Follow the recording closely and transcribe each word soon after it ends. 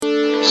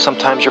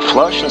Sometimes you're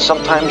flush and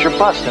sometimes you're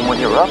bust. And when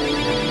you're up,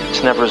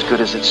 it's never as good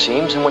as it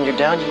seems. And when you're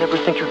down, you never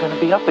think you're going to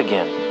be up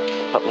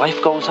again. But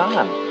life goes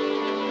on.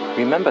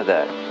 Remember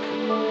that.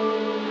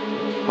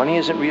 Money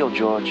isn't real,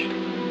 George.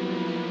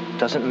 It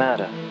doesn't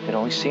matter. It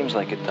only seems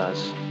like it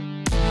does.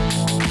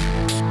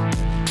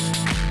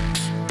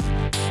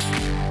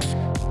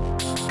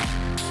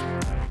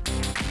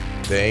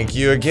 Thank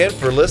you again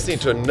for listening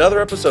to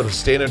another episode of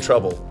Staying in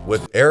Trouble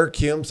with Eric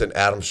Humes and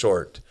Adam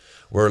Short.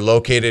 We're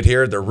located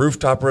here at the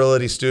Rooftop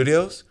Realty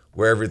Studios,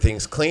 where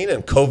everything's clean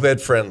and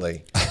COVID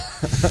friendly.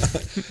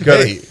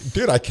 Hey,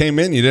 dude, I came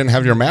in, you didn't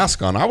have your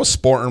mask on. I was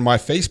sporting my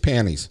face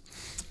panties.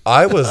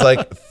 I was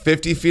like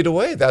 50 feet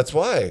away. That's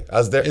why. I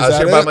was there. I was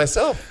here by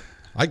myself.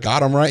 I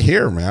got them right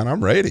here, man.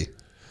 I'm ready.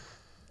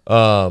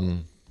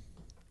 So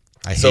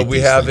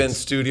we have in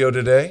studio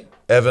today,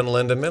 Evan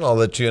Lindeman. I'll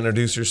let you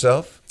introduce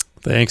yourself.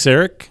 Thanks,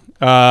 Eric.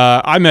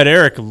 I met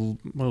Eric,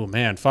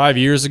 5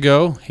 years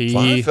ago.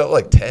 He felt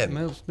like 10.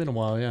 It's been a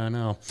while, yeah, I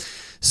know.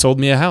 Sold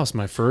me a house,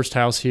 my first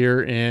house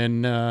here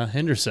in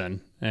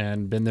Henderson,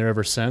 and been there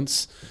ever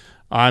since.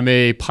 I'm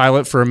a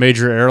pilot for a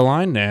major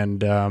airline,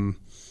 and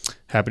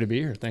happy to be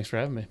here. Thanks for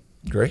having me.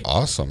 Great.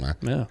 Awesome, man.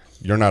 Yeah.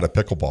 You're not a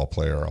pickleball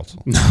player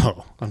also?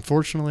 No,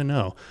 unfortunately,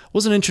 no.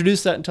 Wasn't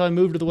introduced that until I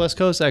moved to the West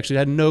Coast, actually. I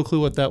had no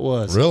clue what that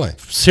was. Really?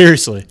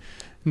 Seriously.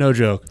 No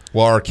joke.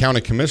 Well, our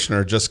county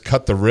commissioner just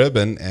cut the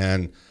ribbon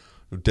and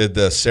did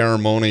the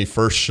ceremony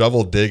first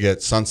shovel dig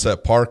at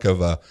Sunset Park of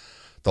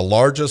the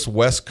largest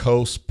West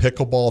Coast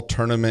pickleball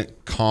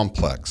tournament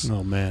complex.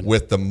 Oh, man.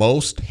 With the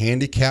most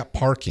handicap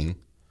parking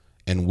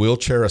and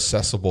wheelchair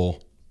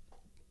accessible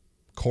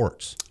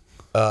courts.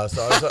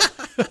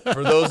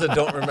 For those that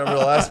don't remember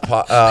the last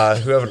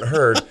who haven't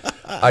heard,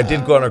 I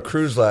did go on a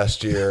cruise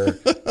last year,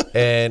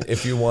 and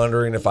if you're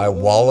wondering if I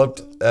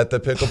walloped at the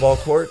pickleball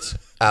courts,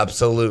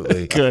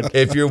 absolutely. Good.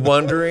 If you're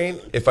wondering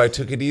if I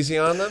took it easy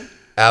on them,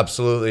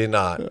 absolutely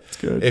not. That's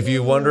good. If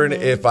you're wondering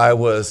if I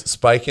was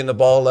spiking the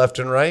ball left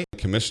and right,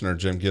 Commissioner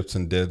Jim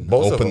Gibson did.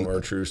 both of them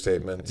are true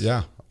statements.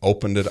 Yeah,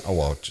 opened it. Oh,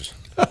 well, just.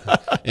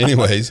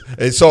 Anyways,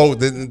 so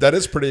that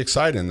is pretty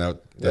exciting that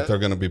they're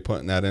going to be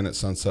putting that in at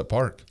Sunset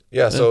Park.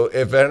 Yeah, so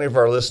if any of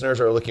our listeners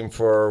are looking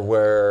for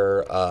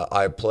where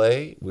I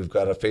play, we've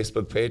got a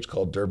Facebook page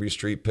called Derby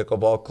Street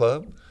Pickleball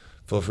Club.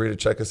 Feel free to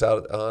check us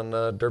out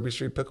on Derby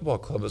Street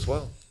Pickleball Club as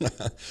well.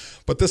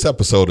 But this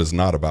episode is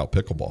not about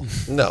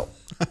pickleball. No,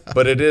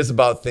 but it is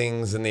about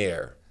things in the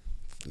air.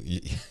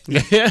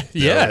 Yeah,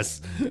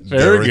 yes. There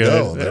Very we good.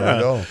 go. There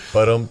we go.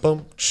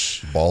 Ba-dum-bum.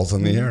 Balls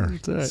in the air.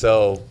 That's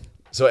right.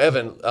 So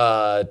Evan,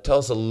 tell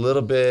us a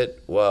little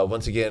bit.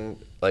 Once again,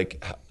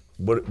 like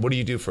what do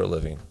you do for a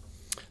living?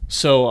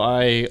 So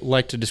I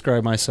like to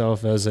describe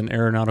myself as an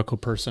aeronautical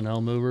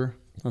personnel mover.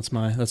 That's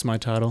my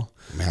title.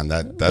 Man,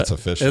 that's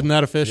official. Isn't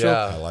that official?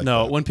 Yeah. I like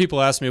no, that. when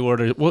people ask me what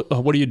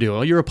do you do?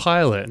 Oh, you're a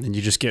pilot, and then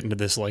you just get into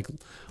this like,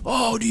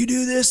 oh, do you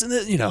do this and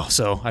this?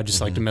 So I just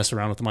like to mess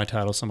around with my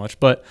title so much.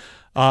 But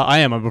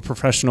I'm a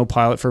professional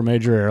pilot for a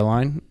major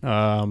airline.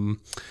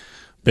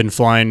 Been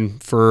flying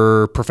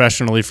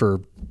professionally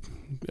for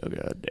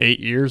 8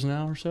 years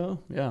now or so.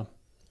 Yeah,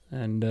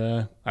 and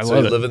I So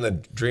love you it. live in the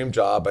dream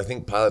job. I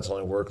think pilots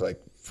only work like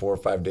 4 or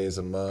 5 days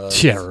a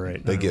month. Yeah,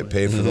 right. They get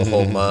paid for the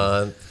whole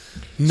month.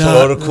 Not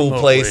So go to cool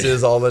remotely.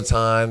 places all the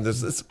time.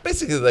 It's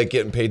basically like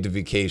getting paid to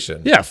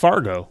vacation. Yeah,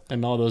 Fargo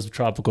and all those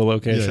tropical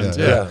locations.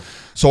 Yeah.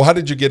 So how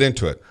did you get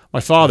into it?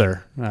 My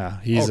father,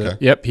 he's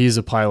Okay. he's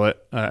a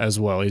pilot as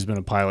well. He's been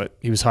a pilot.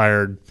 He was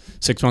hired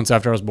 6 months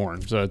after I was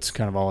born, so it's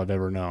kind of all I've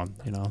ever known.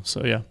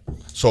 So yeah.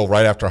 So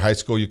right after high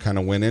school, you kind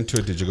of went into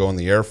it. Did you go in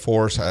the Air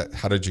Force?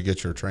 How did you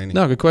get your training?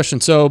 No, good question.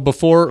 So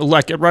before,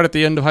 like right at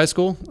the end of high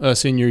school,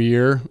 senior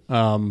year,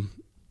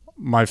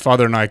 my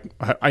father and I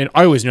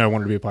always knew I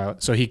wanted to be a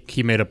pilot. So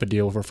he made up a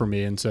deal for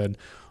me and said,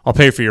 I'll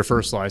pay for your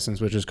first license,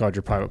 which is called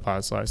your private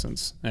pilot's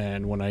license.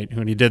 And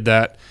when he did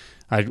that,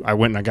 I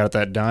went and I got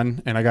that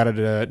done, and I got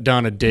it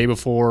done a day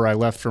before I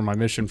left for my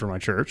mission for my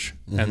church,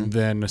 and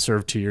then I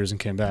served 2 years and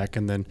came back,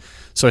 and then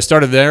so I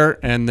started there,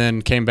 and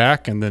then came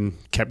back, and then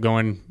kept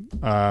going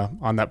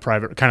on that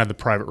the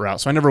private route.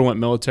 So I never went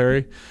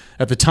military.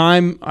 At the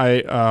time,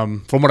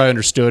 from what I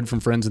understood from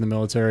friends in the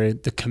military,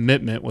 the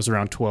commitment was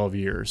around 12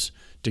 years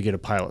to get a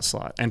pilot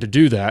slot, and to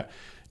do that,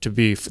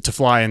 to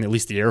fly in at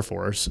least the Air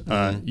Force,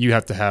 you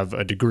have to have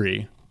a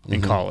degree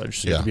in college,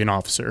 so you have to be an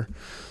officer.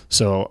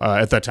 So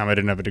at that time, I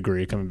didn't have a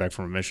degree coming back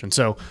from a mission.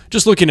 So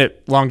just looking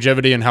at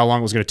longevity and how long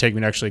it was going to take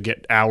me to actually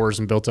get hours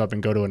and built up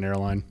and go to an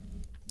airline,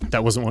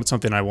 that wasn't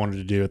something I wanted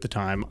to do at the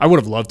time. I would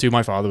have loved to.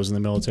 My father was in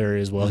the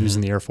military as well. He was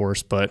in the Air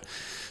Force, but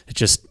it's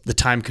just the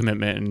time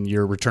commitment and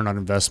your return on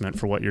investment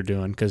for what you're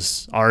doing,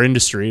 because our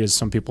industry, as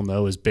some people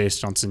know, is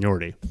based on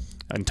seniority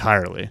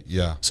entirely.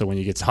 Yeah. So when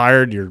you get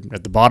hired, you're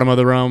at the bottom of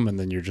the room, and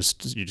then you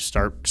just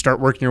start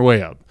working your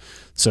way up.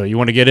 So you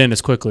want to get in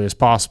as quickly as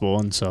possible.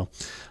 And so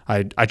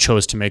I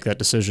chose to make that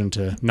decision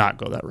to not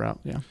go that route.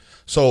 Yeah.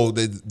 So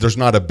there's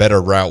not a better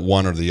route,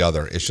 one or the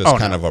other. It's just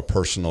kind no. of a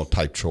personal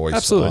type choice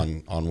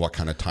Absolutely. on what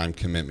kind of time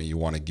commitment you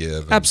want to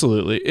give. And,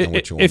 Absolutely. and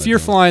what you want If to you're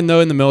do. flying, though,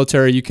 in the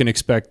military, you can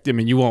expect, I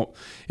mean, you won't,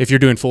 if you're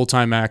doing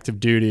full-time active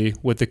duty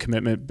with the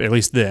commitment, at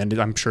least then,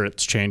 I'm sure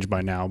it's changed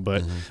by now,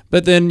 but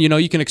then,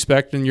 you can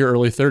expect in your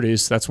early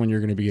 30s, that's when you're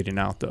going to be getting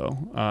out,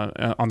 though.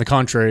 On the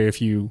contrary,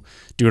 if you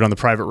do it on the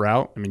private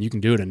route, I mean, you can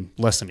do it in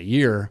less than a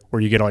year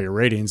where you get all your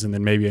ratings and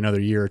then maybe another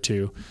year or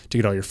two to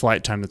get all your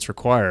flight time that's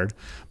required.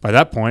 By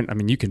that point, I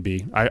mean, you can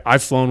be,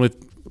 I've flown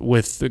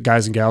with the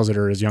guys and gals that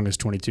are as young as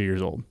 22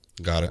 years old.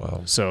 Got it.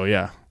 Wow. So,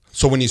 yeah.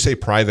 So when you say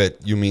private,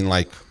 you mean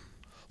like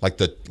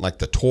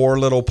the tour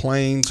little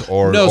planes,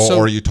 or No,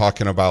 or are you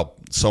talking about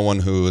someone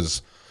who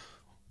is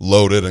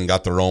loaded and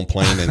got their own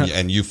plane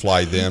and you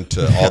fly them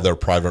to all their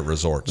private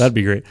resorts? That'd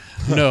be great.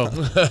 No.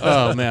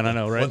 Oh, man, I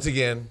know, right? Once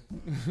again,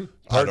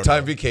 don't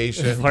part-time know.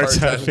 vacation, Part-time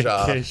part-time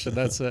job, vacation,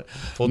 that's it.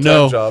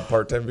 full-time job,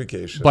 part-time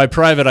vacation. By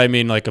private, I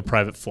mean like a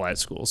private flight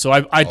school. So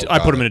I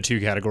got put them it. into two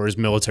categories,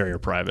 military or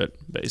private,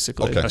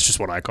 basically. Okay. That's just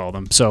what I call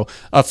them. So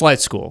a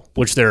flight school,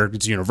 which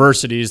it's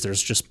universities,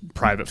 there's just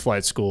private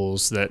flight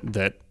schools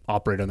that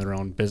operate on their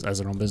own business, as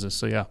their own business.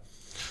 So yeah.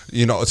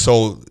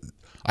 So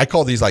I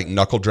call these like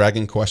knuckle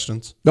dragging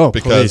questions. Oh,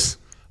 because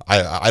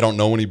I don't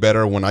know any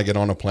better. When I get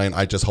on a plane,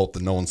 I just hope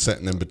that no one's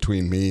sitting in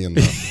between me and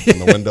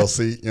the window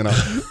seat.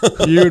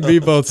 You and me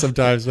both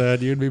sometimes,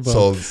 man. You and me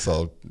both.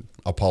 So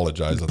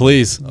apologize.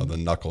 Please. of the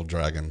knuckle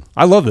dragging.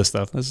 I love this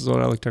stuff. This is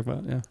what I like to talk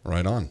about. Yeah.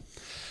 Right on.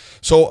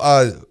 So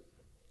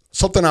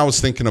something I was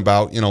thinking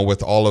about,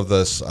 with all of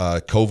this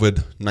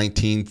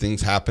COVID-19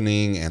 things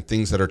happening and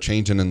things that are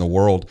changing in the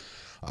world,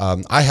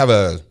 I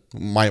have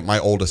my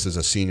oldest is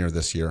a senior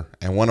this year,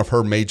 and one of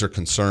her major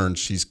concerns,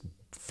 she's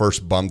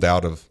first bummed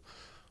out of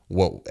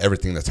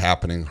everything that's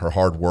happening, her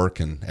hard work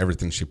and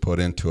everything she put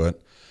into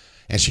it,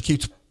 and she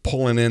keeps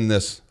pulling in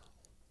this,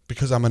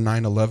 because I'm a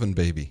 9/11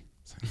 baby.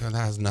 That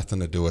has nothing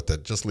to do with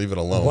it. Just leave it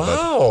alone.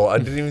 Wow, I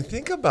didn't even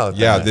think about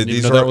Yeah, that.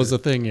 Didn't know that was a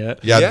thing yet.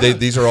 Yeah, Yeah.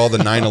 these are all the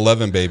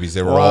 9/11 babies.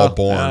 They were Wow. all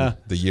born Yeah.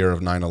 the year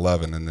of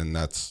 9/11, and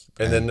then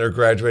and then they're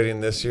graduating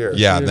this year.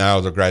 yeah, now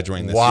they're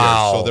graduating this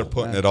Wow. year, so they're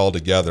putting it all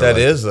together. That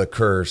Like, is the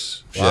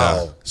curse. yeah.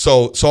 Wow.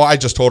 So I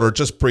just told her,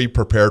 just be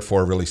prepared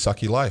for a really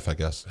sucky life, I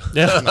guess.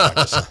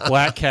 Yeah.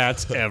 Black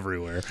cats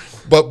everywhere.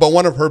 But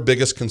one of her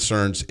biggest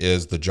concerns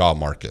is the job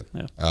market,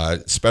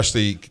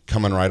 especially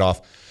coming right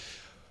off.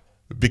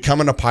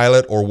 Becoming a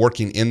pilot or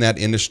working in that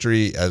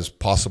industry as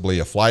possibly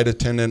a flight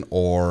attendant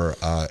or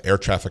air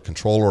traffic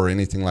controller or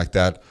anything like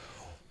that.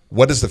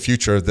 What is the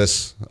future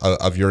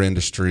of your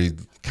industry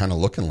kind of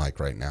looking like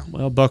right now?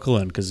 Well, buckle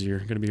in because you're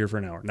going to be here for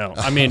an hour. No,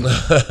 I mean,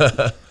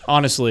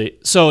 honestly,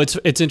 so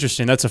it's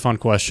interesting. That's a fun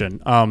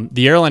question.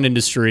 The airline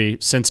industry,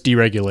 since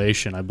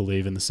deregulation, I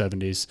believe in the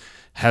 70s,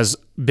 has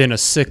been a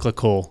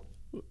cyclical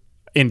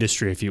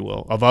industry, if you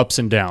will, of ups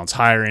and downs,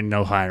 hiring,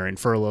 no hiring,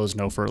 furloughs,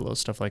 no furloughs,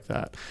 stuff like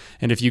that.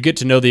 And if you get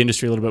to know the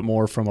industry a little bit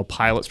more from a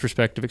pilot's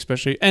perspective,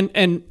 especially, and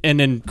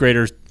in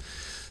greater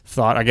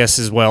thought, I guess,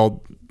 as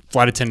well,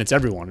 flight attendants,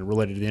 everyone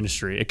related to the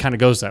industry, it kind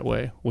of goes that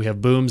way. We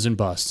have booms and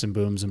busts and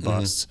booms and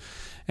busts.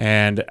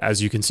 And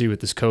as you can see with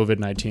this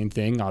COVID-19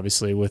 thing,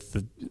 obviously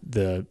with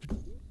the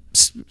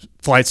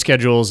flight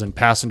schedules and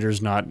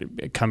passengers not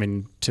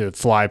coming to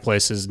fly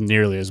places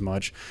nearly as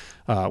much,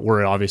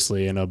 we're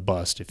obviously in a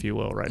bust, if you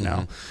will, right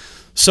now.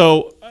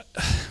 So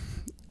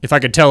if I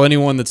could tell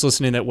anyone that's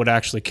listening that would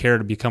actually care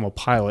to become a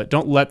pilot,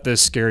 don't let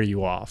this scare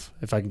you off,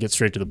 if I can get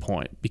straight to the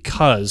point,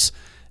 because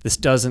this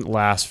doesn't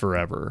last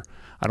forever.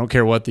 I don't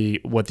care what the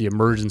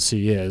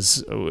emergency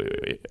is.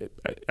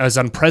 As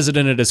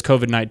unprecedented as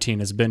COVID-19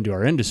 has been to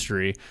our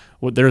industry,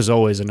 there's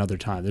always another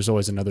time. There's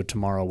always another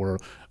tomorrow where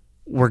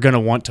we're going to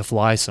want to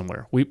fly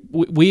somewhere.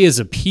 We as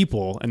a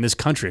people in this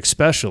country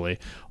especially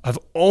have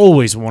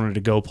always wanted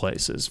to go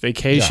places.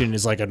 Vacation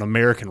is like an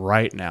American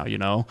right now,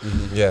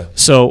 Yeah.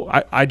 So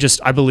I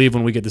believe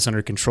when we get this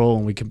under control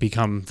and we can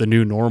become the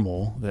new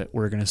normal, that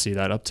we're going to see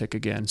that uptick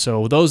again.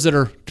 So those that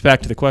are,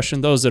 back to the question,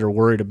 those that are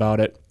worried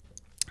about it,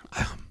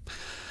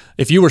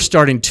 if you were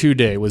starting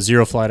today with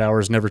 0 flight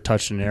hours, never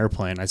touched an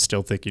airplane, I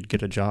still think you'd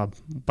get a job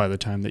by the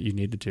time that you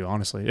needed to,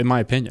 honestly, in my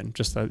opinion.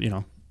 Just that,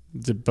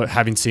 but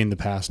having seen the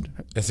past.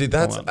 And see,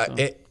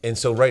 and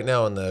so right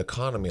now in the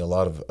economy, a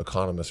lot of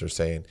economists are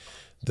saying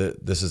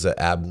that this is an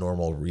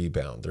abnormal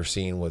rebound. They're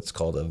seeing what's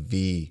called a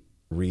V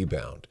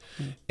rebound.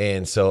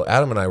 And so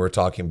Adam and I were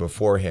talking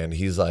beforehand.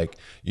 He's like,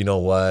 you know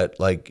what?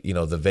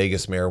 The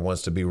Vegas mayor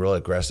wants to be real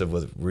aggressive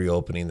with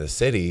reopening the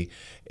city.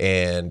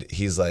 And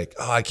he's like,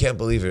 oh, I can't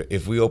believe it.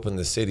 If we open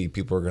the city,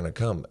 people are going to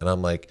come. And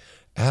I'm like,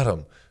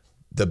 Adam,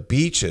 the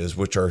beaches,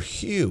 which are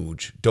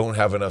huge, don't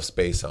have enough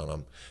space on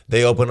them.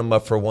 They open them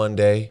up for one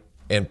day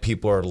and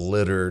people are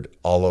littered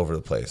all over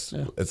the place.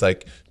 Yeah. It's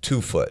like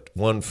 2 foot,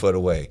 1 foot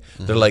away.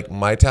 Mm-hmm. They're like,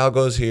 my towel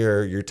goes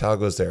here, your towel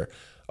goes there.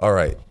 All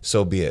right,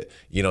 so be it.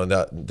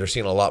 They're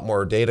seeing a lot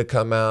more data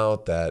come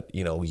out that,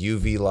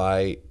 UV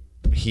light,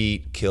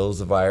 heat kills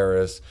the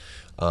virus.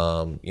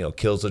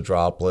 kills the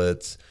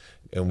droplets.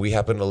 And we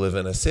happen to live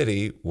in a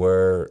city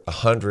where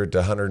 100 to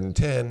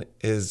 110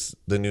 is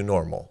the new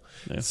normal.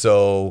 Yeah.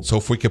 So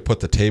if we could put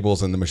the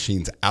tables and the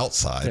machines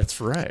outside, that's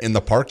right, in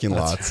the parking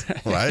lots,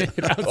 right?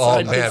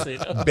 Oh man,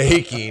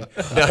 baking.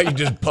 Now you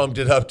just pumped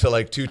it up to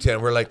like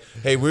 210. We're like,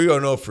 hey, we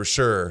don't know for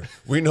sure.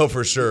 We know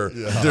for sure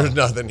there's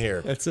nothing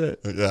here. That's it.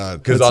 Yeah,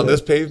 because on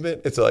this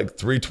pavement it's like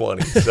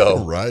 320.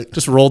 So right,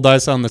 just roll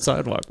dice on the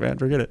sidewalk, man.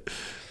 Forget it.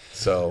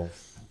 So.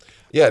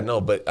 Yeah,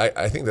 no, but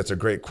I think that's a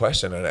great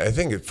question. And I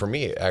think for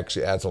me, it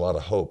actually adds a lot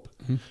of hope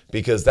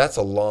because that's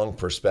a long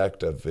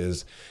perspective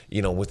is,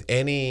 with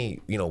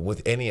any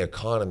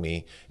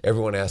economy,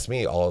 everyone asks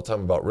me all the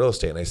time about real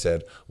estate. And I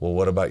said, well,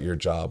 what about your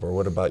job or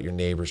what about your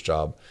neighbor's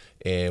job?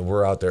 And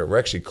we're out there, we're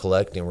actually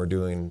collecting, we're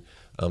doing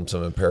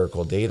some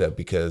empirical data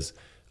because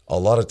a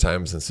lot of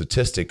times in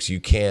statistics,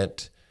 you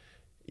can't,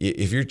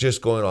 if you're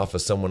just going off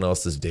of someone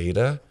else's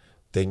data,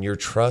 then you're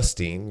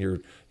trusting,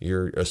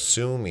 you're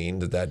assuming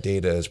that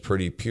data is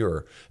pretty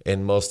pure,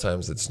 and most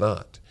times it's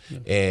not. Yeah.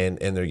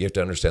 And there you have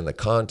to understand the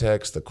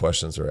context, the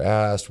questions are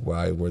asked,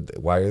 why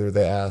are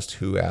they asked,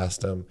 who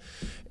asked them,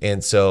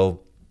 and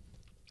so,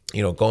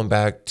 going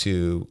back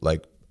to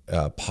like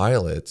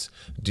pilots,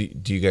 do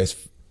you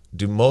guys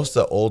do most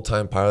of the old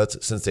time pilots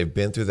since they've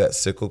been through that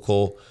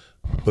cyclical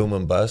boom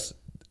and bust,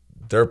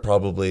 they're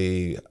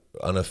probably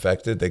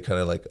unaffected? They kind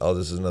of like, oh,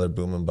 this is another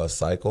boom and bust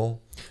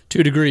cycle.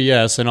 To a degree,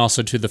 yes, and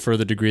also to the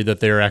further degree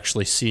that they're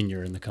actually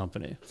senior in the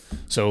company.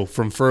 So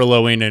from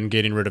furloughing and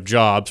getting rid of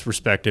jobs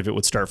perspective, it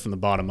would start from the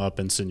bottom up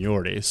in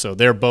seniority. So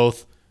they're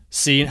both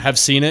have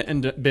seen it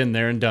and been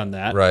there and done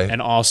that, right?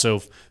 And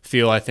also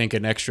feel, I think,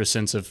 an extra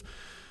sense of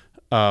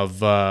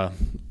I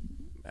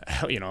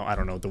don't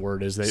know what the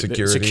word is.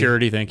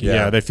 Security. Thank you.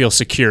 Yeah, they feel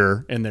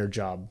secure in their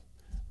job.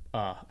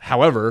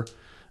 However,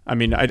 I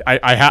mean,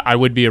 I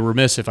would be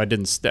remiss if I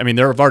didn't. I mean,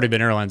 there have already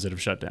been airlines that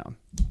have shut down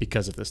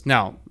because of this.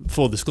 Now,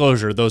 full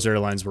disclosure, those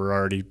airlines were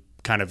already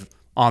kind of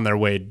on their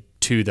way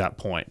to that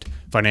point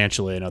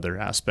financially and other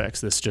aspects.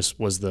 This just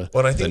was the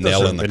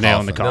nail in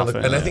the coffin.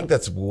 And I think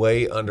that's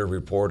way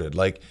underreported.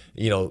 Like,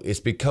 it's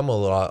become a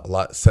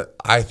lot.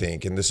 I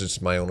think, and this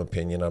is my own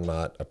opinion, I'm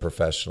not a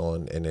professional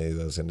in any of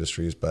those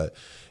industries, but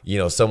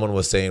someone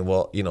was saying,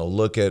 well,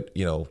 look at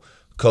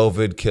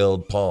COVID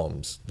killed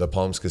the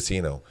Palms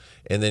Casino.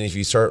 And then if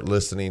you start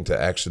listening to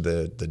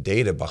actually the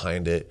data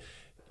behind it,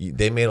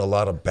 they made a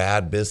lot of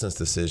bad business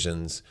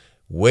decisions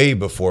way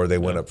before they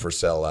went up for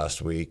sale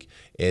last week.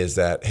 Is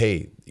that,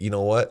 hey, you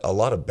know what? A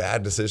lot of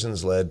bad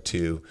decisions led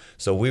to,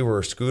 so we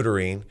were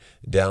scootering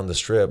down the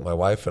strip, my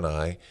wife and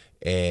I,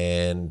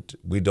 and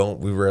we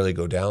rarely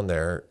go down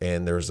there.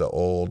 And there's the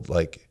old,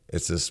 like,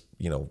 it's this,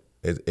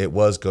 it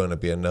was going to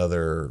be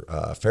another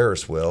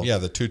Ferris wheel. Yeah,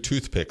 the two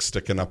toothpicks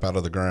sticking up out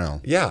of the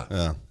ground.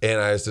 Yeah.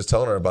 And I was just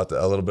telling her about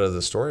a little bit of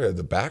the story of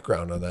the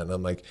background on that. And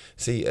I'm like,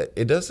 see,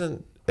 it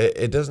doesn't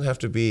have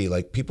to be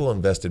like, people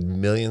invested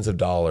millions of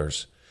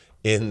dollars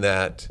in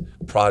that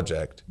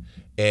project,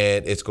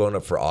 and it's going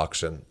up for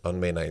auction on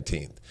May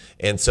 19th.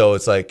 And so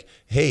it's like,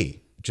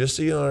 hey, just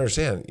so you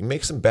understand, you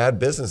make some bad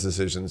business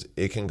decisions,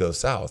 it can go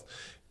south.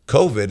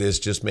 COVID is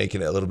just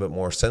making it a little bit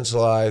more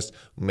centralized,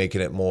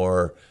 making it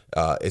more,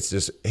 it's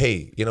just,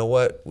 hey, you know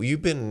what?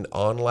 You've been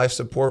on life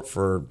support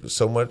for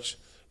so much.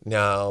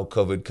 Now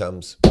COVID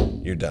comes,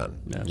 you're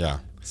done. Yeah.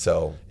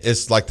 So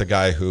it's like the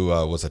guy who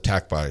was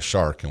attacked by a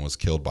shark and was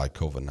killed by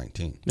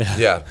COVID-19.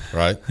 Yeah.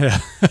 Right?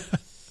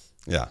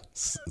 Yeah.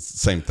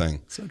 Same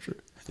thing. So true.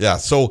 Yeah.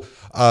 So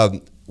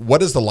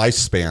what is the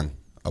lifespan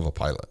of a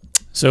pilot?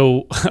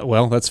 So,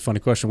 well, that's a funny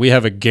question. We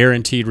have a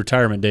guaranteed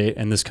retirement date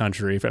in this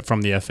country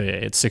from the FAA.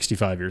 It's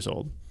 65 years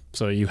old.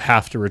 So you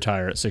have to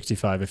retire at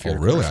 65 if you're. Oh,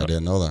 really? I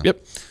didn't know that.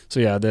 Yep.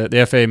 So yeah,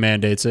 the FAA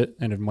mandates it,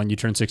 and when you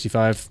turn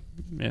 65,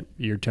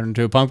 you're turned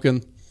into a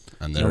pumpkin.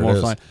 And there it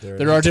is.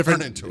 There are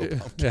different.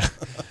 Yeah,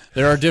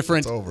 there are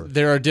different.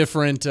 There are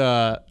different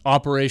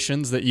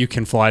operations that you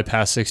can fly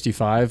past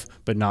 65,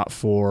 but not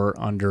for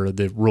under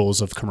the rules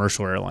of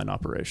commercial airline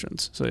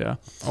operations. So yeah.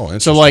 Oh, interesting.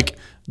 So like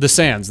the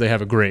Sands, they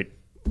have a great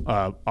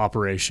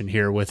operation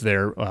here with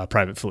their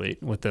private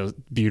fleet, with those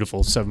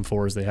beautiful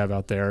 747s they have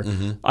out there.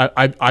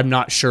 Mm-hmm. I'm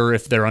not sure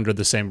if they're under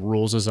the same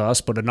rules as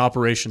us, but an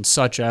operation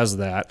such as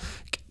that,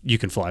 you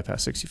can fly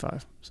past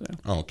 65. So.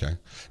 Oh, okay.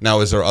 Now,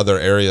 is there other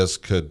areas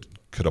could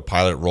a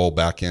pilot roll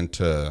back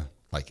into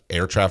like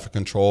air traffic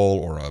control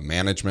or a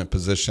management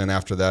position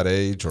after that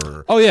age,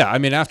 or I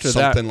mean after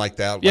something like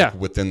that, like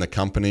within the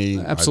company?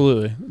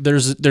 Absolutely.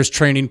 There's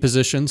training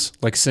positions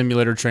like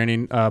simulator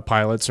training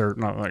pilots, or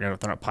they're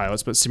not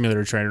pilots, but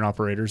simulator training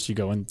operators. You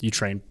go and you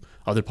train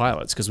other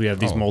pilots because we have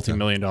these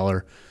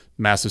multi-million-dollar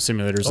massive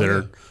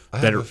simulators I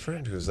have a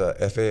friend who's a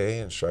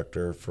FAA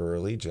instructor for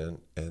Allegiant,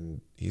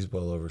 and He's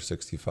well over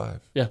 65.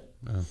 Yeah.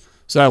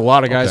 So a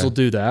lot of guys Okay. will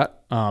do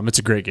that. It's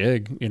a great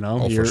gig, you know.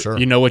 Oh, for sure.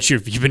 You know what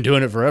you've been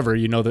doing it forever.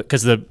 You know that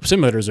because the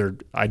simulators are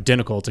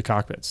identical to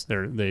cockpits.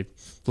 They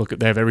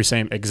have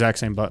exact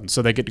same buttons,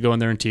 so they get to go in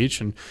there and teach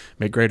and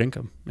make great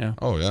income. Yeah.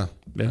 Oh yeah.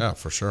 Yeah,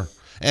 for sure.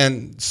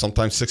 And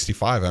sometimes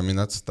 65. I mean,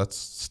 that's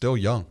still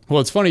young.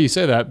 Well, it's funny you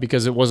say that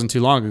because it wasn't too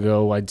long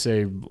ago. I'd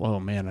say, oh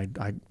man,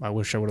 I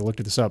wish I would have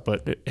looked this up,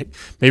 but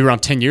maybe around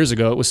 10 years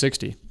ago it was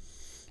 60.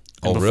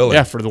 Oh, really?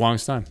 Yeah, for the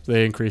longest time.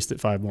 They increased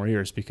it 5 more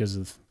years because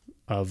of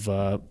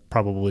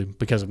probably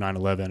because of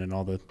 9/11 and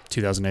all the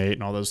 2008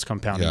 and all those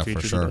compounding Yeah, for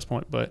features sure. at this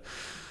point. But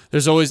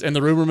there's always, and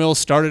the rumor mill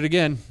started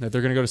again that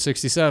they're going to go to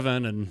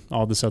 67 and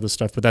all this other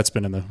stuff. But that's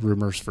been in the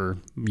rumors for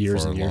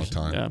years For and a long years.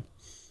 time. Yeah.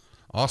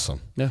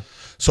 Awesome. Yeah.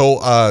 So,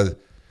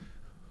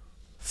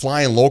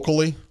 flying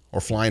locally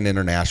or flying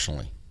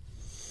internationally?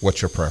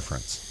 What's your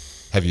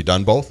preference? Have you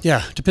done both?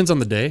 Yeah. Depends on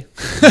the day.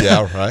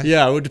 Yeah, right?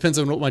 Yeah. It depends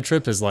on what my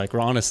trip is like,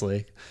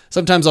 honestly.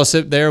 Sometimes I'll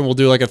sit there and we'll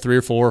do like a 3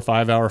 or 4 or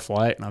 5 hour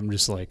flight and I'm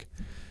just like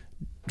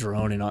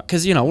droning on.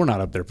 Because, we're not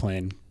up there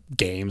playing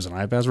games and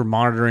iPads. We're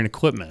monitoring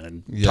equipment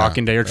and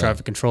talking to air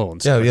traffic control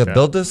and stuff like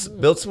that.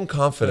 Build some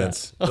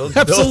confidence. Build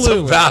some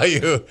Absolutely.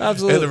 value.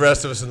 Absolutely. And the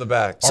rest of us in the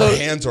back. Our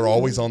hands are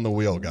always on the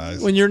wheel,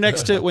 guys. When you're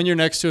next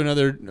to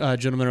another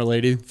gentleman or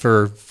lady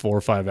for 4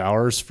 or 5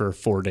 hours for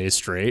 4 days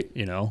straight,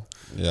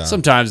 Yeah.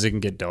 sometimes it can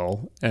get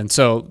dull. And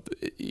so,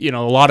 a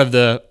lot of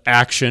the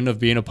action of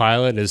being a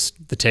pilot is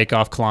the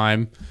takeoff,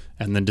 climb,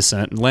 and then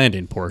descent and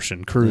landing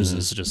portion. Cruise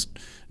is just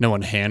no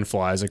one hand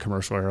flies a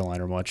commercial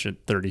airliner much at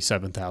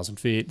 37,000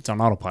 feet. It's on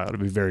autopilot. It'd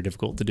be very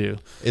difficult to do.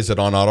 Is it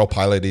on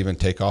autopilot even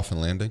takeoff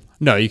and landing?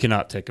 No, you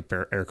cannot take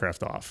a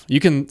aircraft off.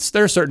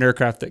 There are certain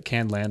aircraft that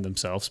can land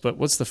themselves, but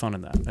what's the fun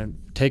in that? And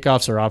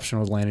takeoffs are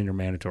optional, landing are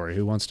mandatory.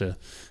 Who wants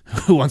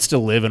to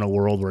live in a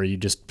world where you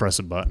just press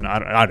a button?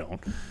 I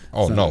don't.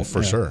 Oh, no,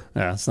 for sure.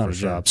 Yeah, it's not a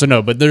job. So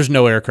no, but there's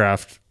no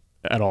aircraft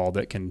at all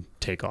that can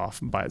take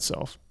off by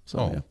itself. So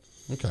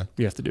Oh, okay.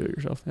 you have to do it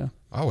yourself. Yeah.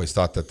 I always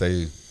thought that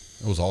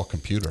it was all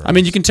computer. I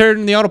mean, you can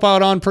turn the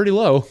autopilot on pretty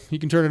low. You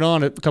can turn it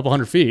on at a couple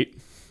hundred feet.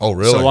 Oh,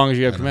 really? So long as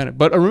you have command.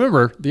 But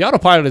remember, the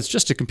autopilot is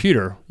just a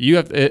computer. You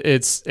have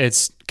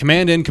it's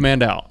command in,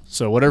 command out.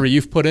 So whatever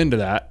you've put into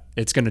that,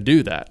 it's going to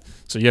do that.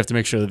 So you have to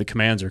make sure that the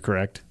commands are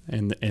correct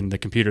in the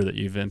computer that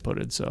you've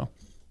inputted. So,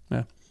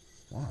 yeah,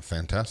 Wow,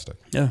 fantastic.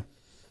 yeah.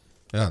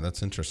 Yeah,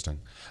 that's interesting.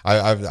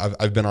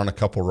 I've been on a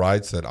couple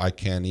rides that I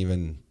can't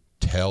even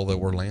tell that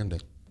we're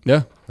landing.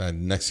 Yeah.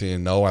 And next thing you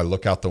know, I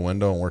look out the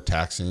window and we're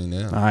taxiing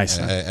in. Nice.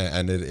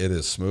 And it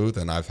is smooth.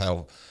 And I've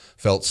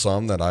felt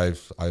some that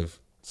I've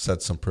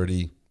said some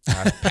pretty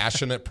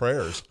passionate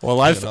prayers.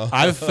 Well,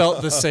 I've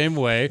felt the same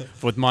way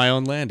with my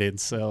own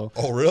landings. So.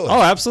 Oh, really?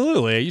 Oh,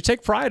 absolutely. You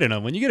take pride in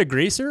them. When you get a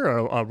greaser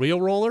or a wheel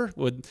roller,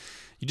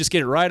 you just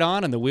get it right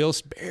on and the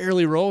wheels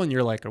barely roll and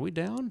you're like, are we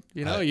down?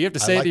 You have to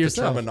say I it like to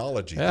yourself. the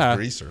terminology, Yeah. the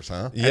greasers,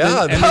 huh?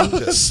 Yeah,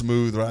 Just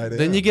smooth right in.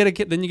 Then you get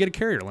a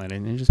carrier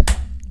landing. You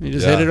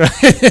just hit it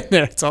right in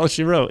there. That's all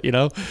she wrote.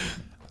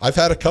 I've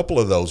had a couple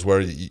of those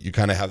where you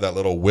kind of have that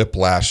little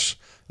whiplash,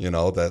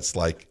 that's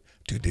like,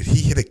 dude, did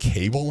he hit a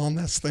cable on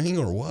this thing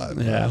or what?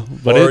 Yeah,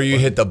 or you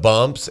hit the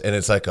bumps and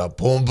it's like a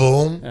boom,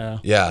 boom. Yeah.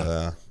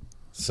 Yeah.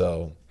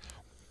 So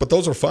But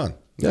those are fun.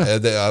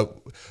 Yeah.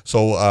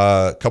 So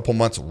a couple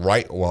months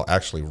right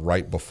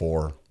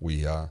before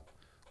we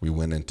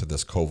went into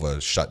this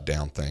COVID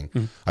shutdown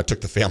thing, I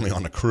took the family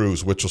on a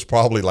cruise, which was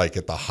probably like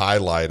at the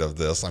highlight of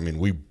this. I mean,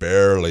 we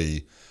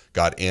barely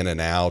got in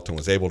and out and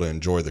was able to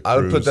enjoy the cruise. I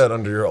would put that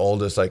under your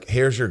oldest, like,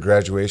 here's your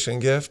graduation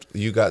gift.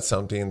 You got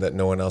something that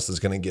no one else is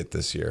going to get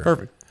this year.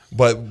 Perfect.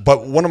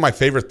 But one of my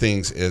favorite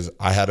things is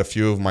I had a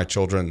few of my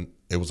children,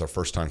 it was their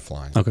first time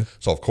flying. Okay.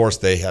 So, of course,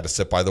 they had to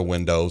sit by the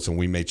windows, and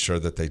we made sure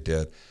that they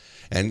did.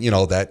 And,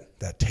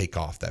 that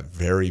takeoff, that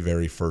very,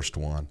 very first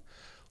one,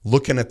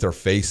 looking at their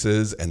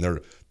faces and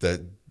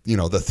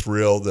the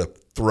thrill, the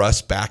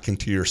thrust back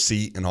into your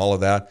seat and all of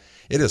that,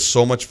 it is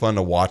so much fun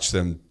to watch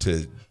them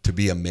to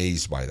be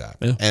amazed by that.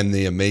 Yeah. And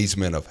the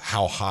amazement of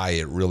how high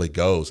it really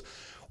goes.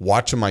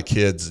 Watching my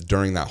kids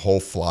during that whole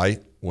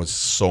flight was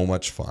so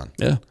much fun.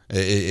 Yeah.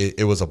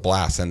 It was a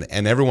blast.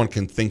 And everyone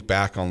can think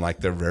back on like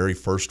their very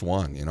first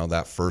one,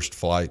 that first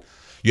flight.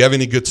 You have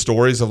any good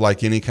stories of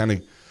like any kind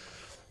of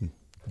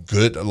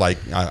good, like,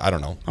 I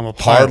don't know, I'm a hard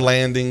pilot.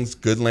 landings,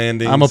 good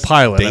landings? I'm a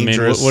pilot.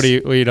 Dangerous. I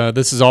mean, what do you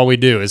this is all we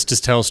do is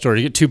just tell a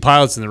story. You get 2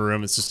 pilots in the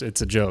room. It's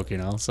a joke,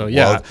 So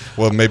yeah.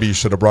 Well, maybe you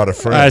should have brought a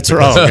friend. That's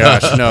right. Oh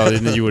gosh, no,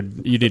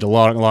 you need a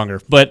lot longer.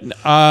 But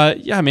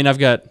yeah, I mean, I've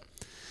got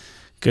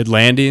good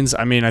landings.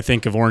 I mean, I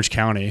think of Orange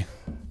County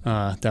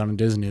down in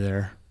Disney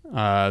there.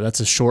 That's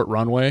a short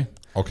runway,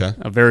 Okay.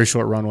 a very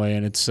short runway,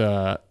 and it's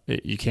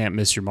you can't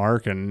miss your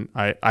mark. And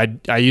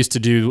I used to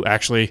do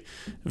actually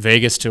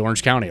Vegas to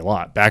Orange County a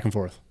lot, back and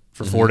forth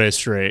for 4 days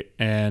straight,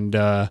 and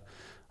I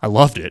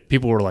loved it.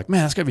 People were like,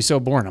 "Man, that's gotta be so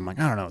boring." I'm like,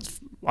 I don't know.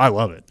 I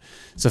love it.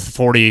 It's a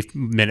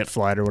 40-minute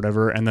flight or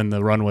whatever, and then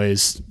the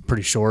runway's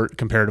pretty short,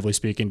 comparatively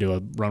speaking, to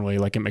a runway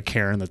like at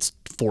McCarran that's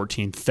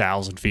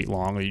 14,000 feet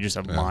long, and you just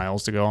have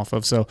miles to go off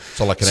of. So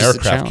like an it's just a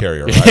aircraft challenge.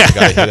 carrier, right? You got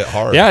to hit it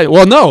hard. Yeah,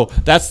 well, no,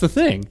 that's the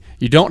thing.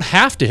 You don't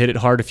have to hit it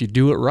hard if you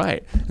do it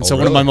right. And so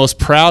one of my really? most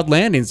proud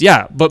landings,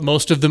 but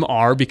most of them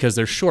are because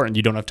they're short and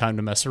you don't have time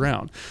to mess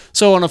around.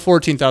 So on a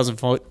 14,000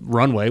 foot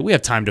runway, we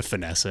have time to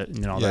finesse it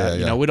and all that.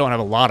 You know, we don't have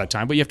a lot of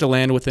time, but you have to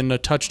land within a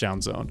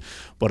touchdown zone.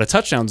 But a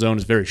touchdown zone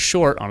is very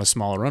short on a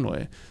smaller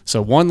runway.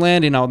 So one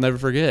landing I'll never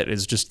forget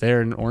is just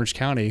there in Orange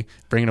County,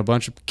 bringing a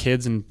bunch of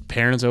kids and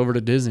parents over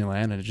to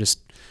Disneyland, and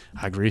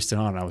I greased it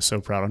on. I was so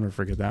proud. I'll never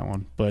forget that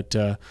one. But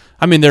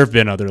I mean, there have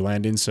been other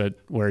landings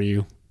where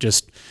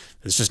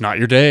it's just not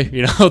your day.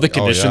 You know, the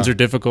conditions are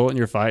difficult and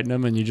you're fighting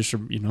them, and you just,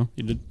 you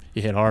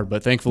hit hard.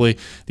 But thankfully,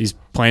 these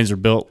planes are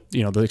built,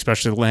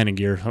 especially the landing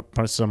gear,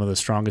 some of the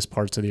strongest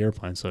parts of the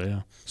airplane. So,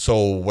 yeah. So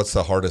what's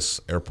the hardest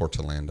airport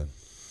to land in?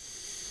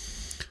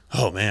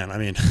 Oh, man. I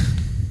mean,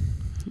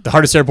 the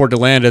hardest airport to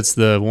land, it's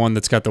the one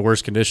that's got the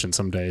worst conditions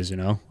some days,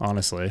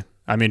 honestly.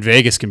 I mean,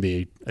 Vegas can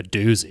be a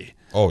doozy.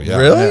 Oh, yeah.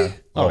 Really? Yeah.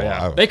 Oh,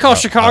 yeah. They call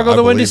Chicago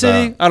the Windy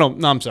City.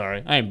 I'm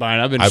sorry. I ain't buying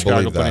it. I've been to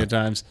Chicago plenty of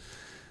times.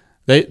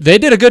 They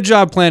did a good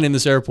job planning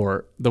this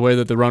airport, the way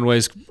that the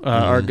runways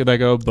are they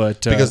go,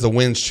 but because the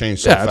winds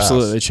change so fast.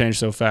 absolutely, they change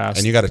so fast,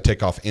 and you got to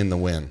take off in the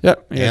wind.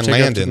 Yep, and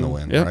land in the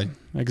wind, right?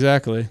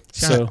 Exactly.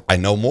 So I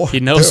know more.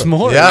 he knows too.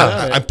 more.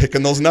 Yeah. I'm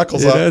picking those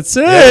knuckles up. That's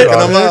it.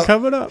 Yeah, They're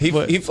coming up.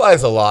 He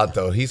flies a lot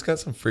though. He's got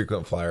some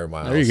frequent flyer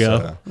miles. There you go.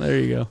 So. There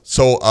you go.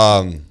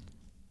 So,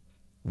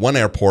 one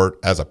airport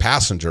as a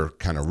passenger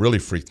kind of really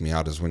freaked me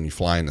out is when you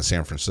fly into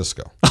San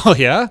Francisco Oh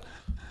yeah.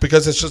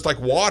 because it's just like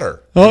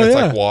water. Oh, And it's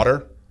yeah. like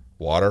water,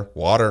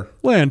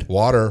 Land.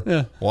 water,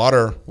 Yeah.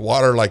 water.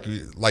 Like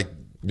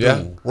Yeah.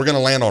 boom, we're gonna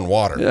land on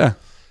water. Yeah.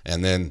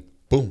 And then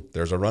boom,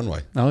 there's a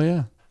runway. Oh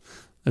yeah.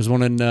 There's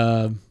one in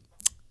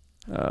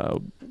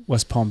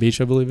West Palm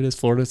Beach, I believe it is,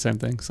 Florida. Same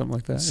thing, something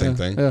like that. Same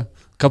thing? Yeah.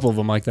 A couple of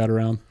them like that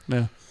around.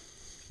 Yeah.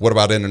 What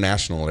about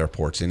international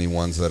airports? Any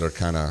ones that are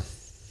kind of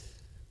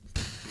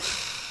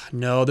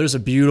No, there's a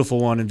beautiful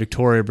one in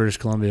Victoria, British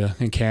Columbia,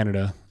 in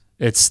Canada.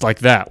 It's like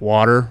that,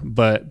 water,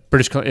 but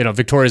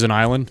Victoria's an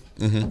island,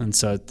 and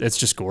so it's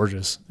just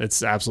gorgeous.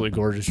 It's absolutely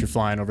gorgeous. You're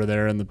flying over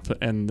there in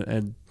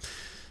the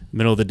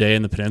middle of the day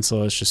in the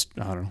peninsula. It's just,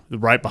 I don't know.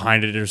 Right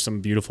behind it, there's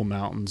some beautiful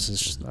mountains.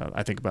 It's just,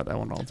 I think about that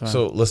one all the time.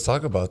 So let's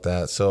talk about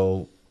that.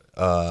 So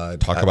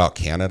talk about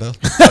Canada?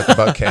 talk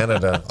about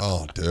Canada.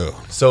 Oh, dude.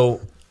 So,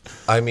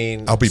 I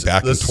mean, I'll be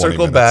back in let's 20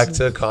 circle minutes. back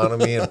to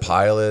economy and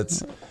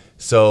pilots.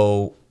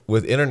 So,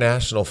 with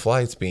international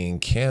flights being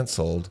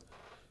canceled,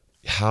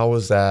 how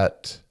is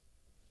that?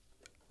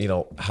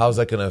 How's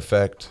that going to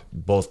affect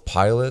both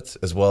pilots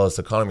as well as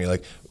economy?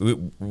 Like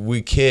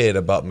we kid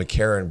about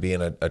McCarran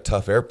being a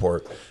tough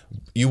airport.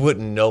 You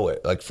wouldn't know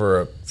it. Like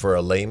for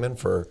a layman,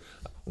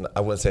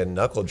 I wouldn't say a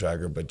knuckle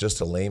dragger, but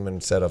just a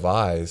layman set of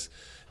eyes.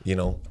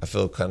 I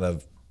feel kind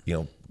of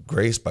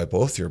graced by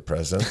both your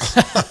presence.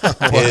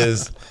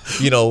 Is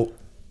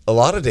a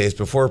lot of days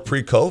before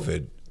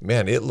pre-COVID.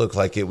 Man, it looked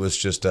like it was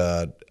just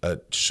a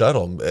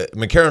shuttle.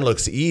 McCarran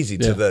looks easy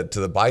to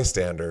the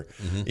bystander.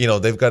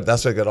 They've got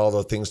that's why they got all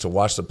the things to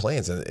watch the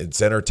planes, and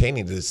it's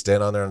entertaining to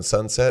stand on there on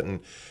Sunset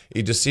and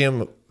you just see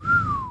them.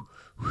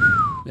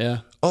 yeah.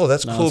 Oh,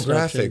 that's cool Non-stop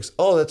graphics.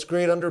 Oh, that's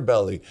great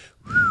underbelly.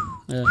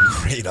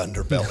 Great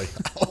underbelly.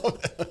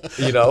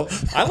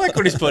 I like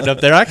what he's putting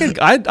up there. I say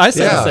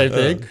the same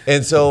thing.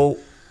 And so,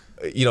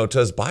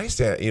 to us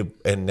bystander,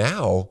 and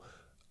now,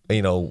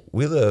 we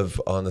live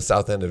on the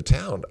south end of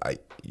town.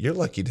 You're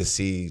lucky to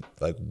see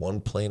like one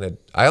plane.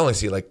 I only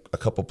see like a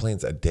couple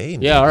planes a day.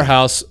 Yeah, our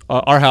house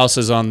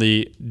is on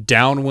the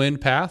downwind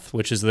path,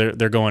 which is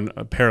they're going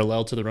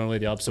parallel to the runway,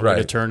 the opposite way to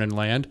Right. turn and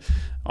land.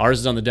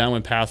 Ours is on the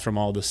downwind path from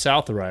all the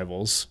south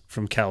arrivals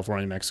from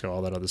California, Mexico,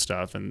 all that other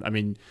stuff. And I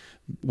mean,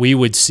 we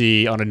would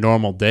see on a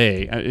normal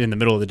day, in the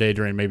middle of the day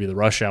during maybe the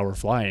rush hour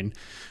flying,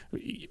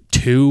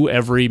 2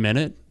 every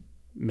minute.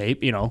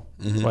 Maybe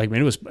like I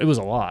mean, it was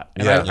a lot,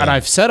 and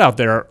I've sat out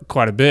there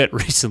quite a bit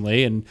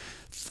recently, and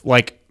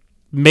like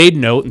made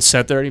note and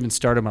sat there and even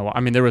started my. I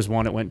mean, there was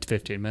one that went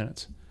 15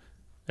 minutes.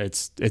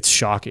 It's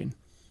shocking.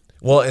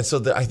 Well, and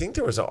so I think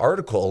there was an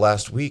article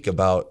last week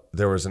about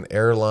there was an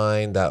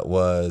airline that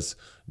was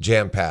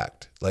jam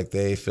packed, like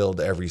they filled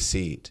every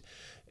seat,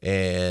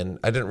 and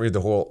I didn't read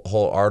the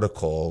whole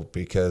article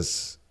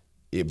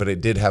but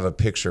it did have a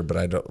picture, but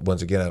I don't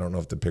know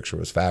if the picture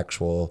was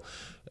factual,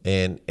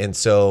 and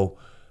so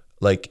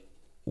like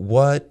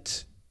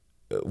what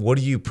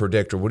do you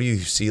predict, or what do you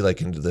see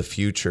like into the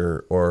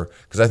future, or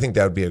because I think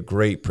that would be a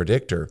great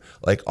predictor,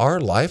 like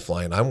our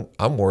lifeline.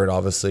 I'm worried,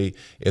 obviously,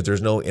 if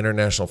there's no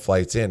international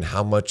flights in,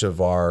 how much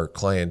of our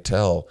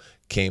clientele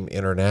came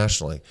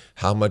internationally,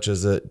 how much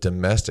is it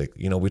domestic?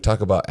 We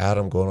talk about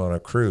Adam going on a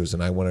cruise,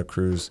 and I went a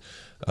cruise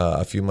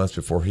a few months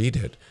before he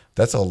did.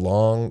 That's a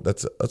long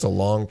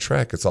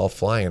trek. It's all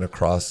flying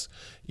across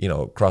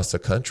the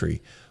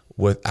country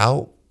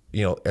without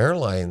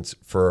airlines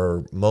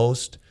for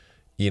most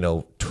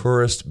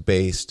tourist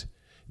based.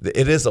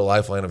 It is a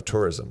lifeline of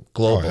tourism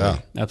globally.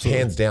 Oh, yeah. Absolutely.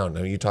 Hands down.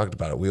 I mean, you talked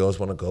about it. We always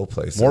want to go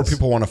places. More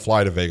people want to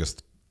fly to Vegas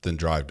than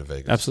drive to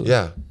Vegas. Absolutely.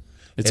 Yeah.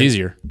 It's And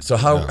easier. So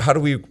how do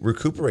we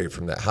recuperate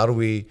from that? How do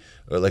we,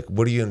 or like,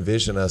 what do you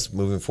envision us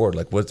moving forward?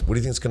 Like, what do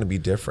you think is going to be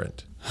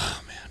different?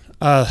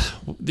 I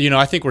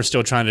think we're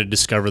still trying to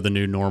discover the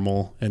new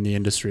normal in the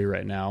industry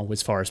right now,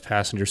 as far as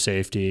passenger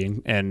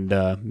safety and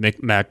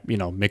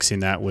mixing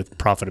that with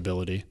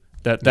profitability.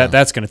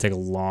 That's going to take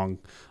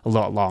a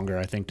lot longer,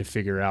 I think, to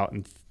figure out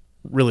and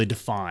really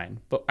define.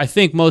 But I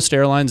think most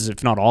airlines,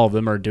 if not all of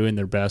them, are doing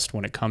their best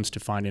when it comes to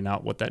finding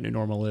out what that new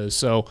normal is.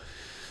 So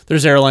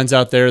there's airlines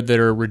out there that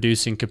are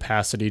reducing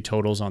capacity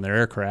totals on their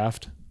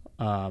aircraft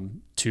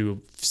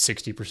to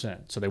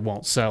 60%. So they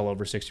won't sell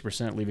over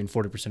 60%, leaving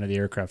 40% of the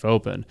aircraft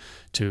open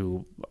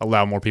to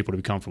allow more people to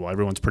be comfortable.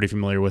 Everyone's pretty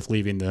familiar with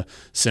leaving the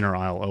center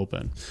aisle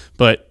open.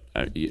 But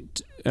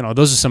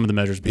those are some of the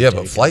measures being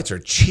taken. But flights are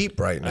cheap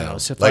right now.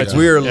 So Like flights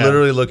we are- are yeah.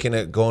 literally looking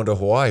at going to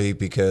Hawaii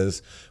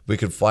because we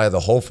could fly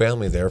the whole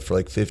family there for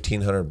like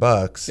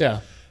 $1,500.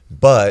 Yeah.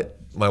 But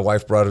my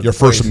wife brought up Your the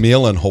first point-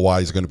 meal in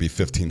Hawaii is going to be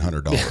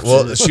 $1,500.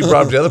 Well, she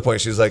brought up the other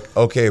point. She's like,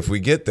 okay, if we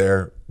get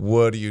there,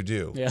 what do you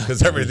do? Yeah.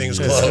 Because everything's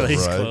Yeah. closed.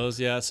 Everything's right? closed,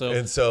 yeah. So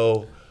And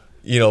so,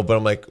 but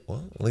I'm like,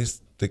 well, at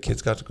least the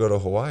kids got to go to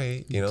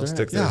Hawaii,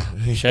 stick there.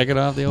 check it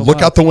out. The old Look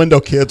box. out the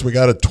window, kids. We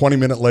got a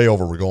 20-minute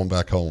layover. We're going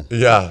back home.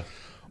 Yeah.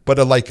 But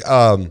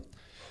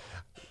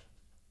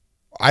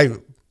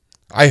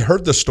I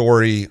heard the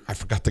story. I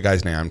forgot the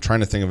guy's name. I'm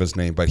trying to think of his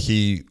name, but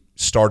he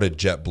started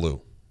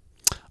JetBlue.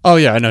 Oh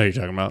yeah, I know who you're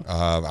talking about.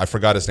 I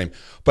forgot his name.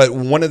 But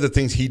one of the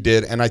things he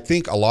did, and I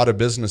think a lot of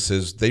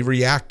businesses, they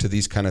react to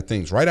these kind of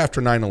things. Right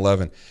after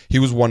 9/11, he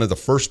was one of the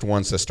first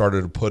ones that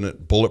started to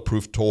put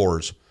bulletproof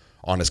doors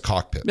on his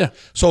cockpit. Yeah.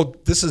 So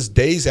this is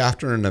days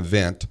after an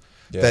event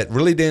that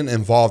really didn't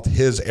involve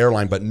his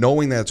airline, but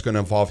knowing that it's going to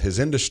involve his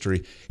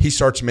industry, he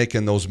starts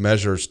making those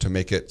measures to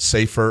make it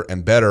safer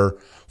and better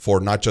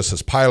for not just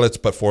his pilots,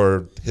 but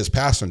for his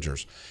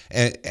passengers.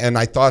 And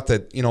I thought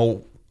that,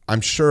 I'm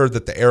sure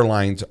that the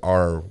airlines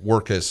are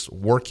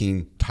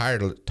working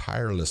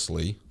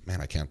tirelessly,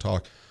 man, I can't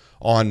talk,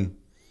 on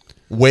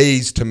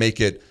ways to make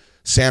it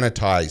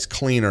sanitized,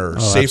 cleaner,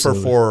 safer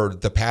absolutely. for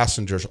the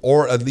passengers,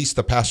 or at least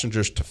the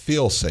passengers to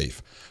feel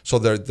safe, so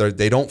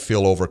they don't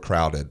feel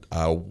overcrowded.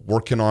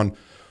 Working on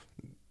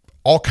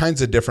all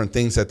kinds of different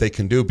things that they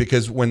can do,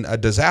 because when a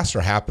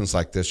disaster happens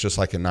like this, just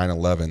like in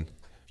 9/11,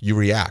 you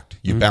react,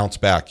 you bounce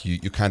back, you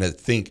kind of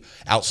think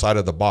outside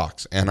of the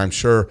box. And I'm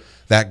sure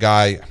that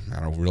guy,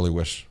 I really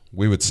wish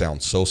we would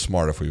sound so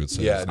smart if we would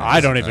say his name.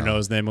 I don't even know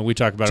his name, and we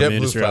talk about it in the JetBlue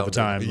industry all the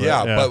found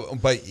time. him.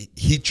 But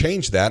he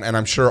changed that, and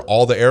I'm sure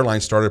all the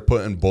airlines started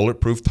putting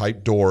bulletproof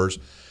type doors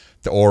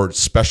or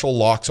special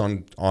locks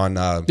on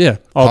all the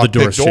cockpit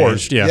doors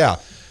changed, yeah.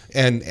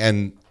 and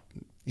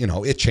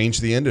it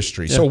changed the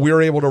industry. So we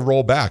were able to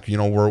roll back.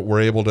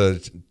 We're able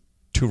to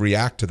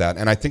react to that,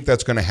 and I think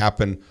that's going to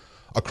happen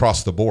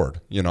across the board,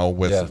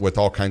 with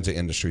all kinds of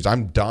industries.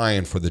 I'm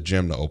dying for the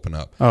gym to open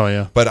up. Oh,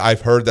 yeah. But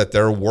I've heard that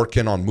they're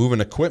working on moving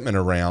equipment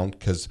around,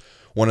 because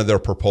one of their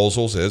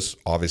proposals is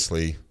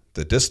obviously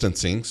the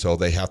distancing. So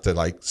they have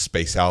to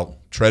space out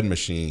tread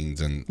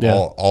machines and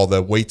all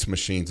the weights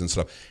machines and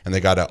stuff. And they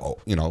got to,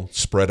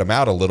 spread them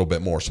out a little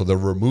bit more. So they're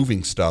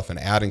removing stuff and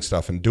adding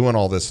stuff and doing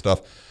all this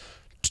stuff,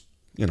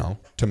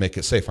 to make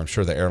it safe. I'm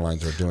sure the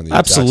airlines are doing the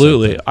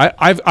Absolutely. exact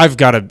same thing. I've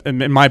got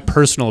in my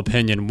personal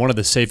opinion, one of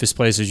the safest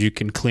places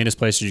cleanest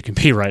places you can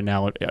be right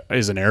now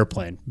is an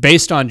airplane,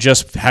 based on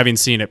just having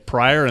seen it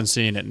prior and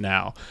seeing it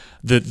now.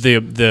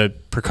 The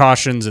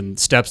precautions and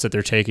steps that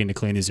they're taking to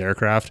clean these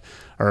aircraft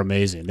are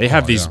amazing. They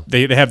have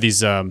they have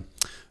these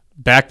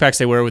backpacks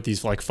they wear with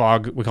these we call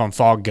them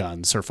fog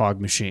guns or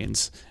fog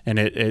machines, and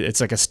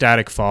it's like a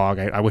static fog.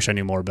 I wish I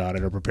knew more about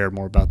it or prepared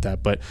more about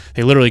that, but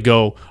they literally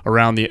go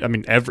around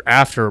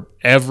after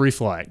every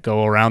flight,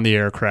 go around the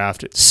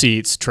aircraft,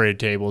 seats, tray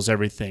tables,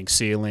 everything,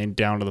 ceiling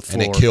down to the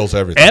floor, And it kills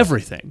everything.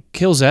 Everything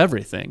kills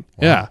everything.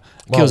 Wow. Yeah.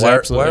 Well, Kills why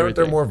absolutely aren't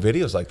there everything.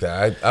 more videos like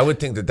that? I would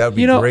think that would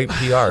be great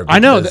PR. I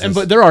know, because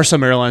but there are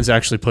some airlines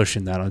actually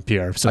pushing that on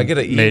PR. I get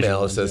an major email that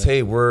ones, says,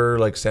 hey, we're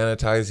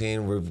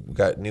sanitizing, we've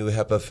got new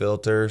HEPA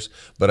filters.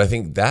 But I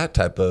think that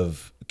type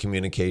of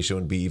communication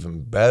would be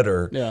even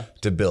better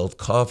to build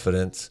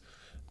confidence.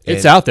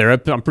 It's out there.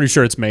 I'm pretty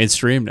sure it's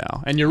mainstream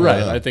now. And you're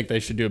right. I think they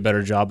should do a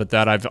better job at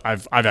that.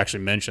 I've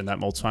actually mentioned that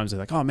multiple times. They're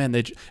like, oh man,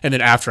 and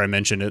then after I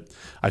mentioned it,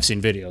 I've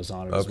seen videos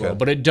on it as well.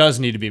 But it does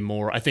need to be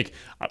more, I think,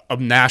 a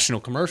national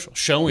commercial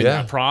showing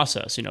that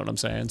process. You know what I'm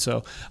saying?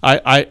 So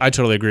I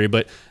totally agree.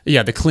 But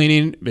yeah, the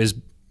cleaning is.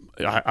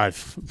 I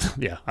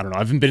don't know.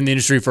 I've been in the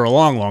industry for a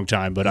long, long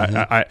time, but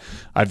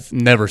I've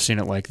never seen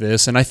it like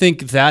this, and I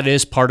think that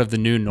is part of the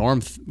new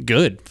norm.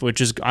 Good, which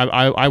is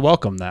I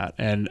welcome that,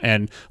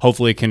 and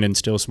hopefully it can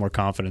instill some more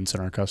confidence in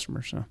our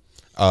customers. So.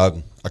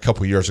 A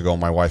couple of years ago,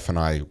 my wife and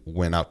I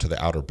went out to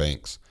the Outer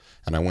Banks,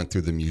 and I went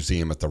through the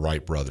museum at the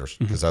Wright Brothers,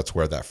 because that's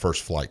where that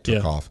first flight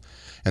took off.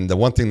 And the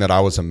one thing that I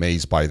was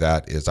amazed by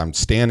that is I'm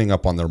standing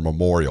up on their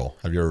memorial.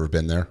 Have you ever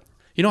been there?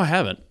 I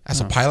haven't.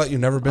 As a pilot, you've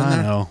never been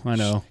there? I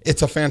know.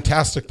 It's a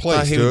fantastic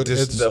place, dude.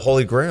 It's the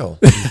Holy Grail.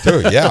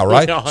 Dude, yeah,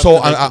 right? I'll have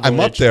So to make the I'm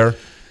up voyage. there,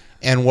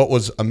 And what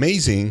was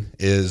amazing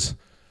is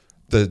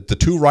the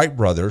two Wright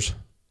brothers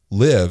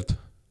lived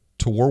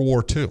to World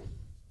War II.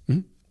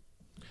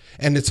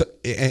 And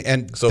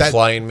So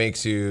flying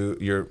makes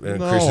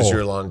increases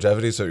your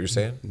longevity. Is that what you're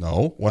saying?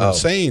 No, what I'm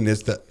saying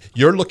is that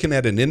you're looking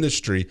at an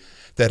industry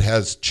that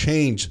has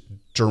changed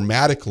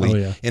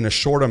dramatically in a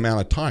short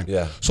amount of time.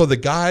 Yeah. So the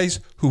guys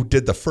who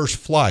did the first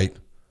flight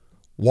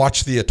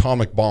watched the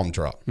atomic bomb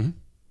drop.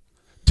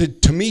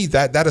 To me,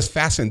 that is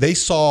fascinating. They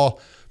saw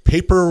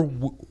paper.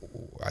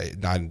 They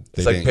didn't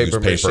use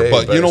paper,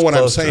 but you know what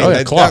I'm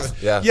saying? Cloth.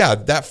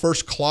 That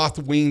first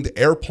cloth-winged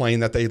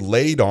airplane that they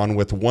laid on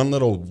with one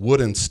little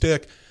wooden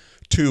stick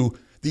to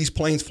these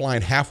planes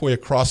flying halfway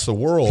across the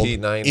world,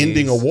 P-90s.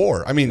 ending a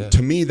war. I mean,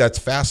 to me, that's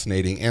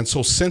fascinating. And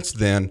so since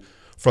then,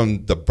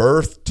 from the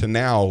birth to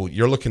now,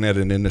 you're looking at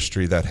an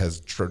industry that has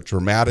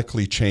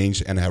dramatically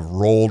changed and have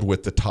rolled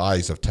with the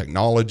ties of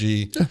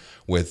technology,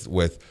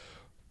 with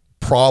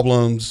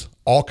problems,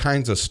 all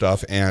kinds of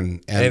stuff,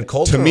 and to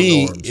cultural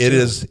me, norms, it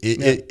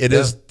too.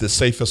 is the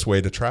safest way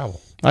to travel.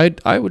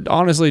 I would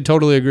honestly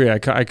totally agree.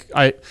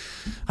 I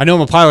know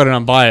I'm a pilot and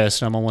I'm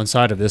biased. I'm on one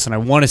side of this, and I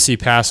want to see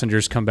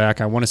passengers come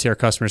back. I want to see our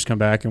customers come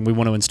back, and we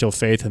want to instill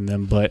faith in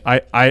them. But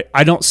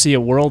I don't see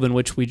a world in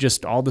which we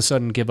just all of a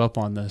sudden give up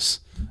on this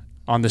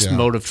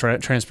mode of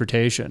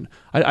transportation.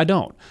 I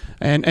don't.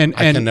 And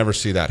I can never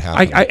see that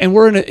happen. And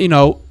we're in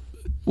a,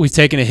 we've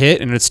taken a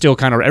hit, and it's still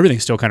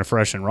everything's still kind of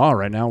fresh and raw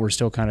right now. We're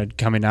still kind of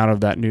coming out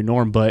of that new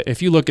norm. But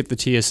if you look at the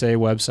TSA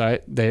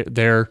website,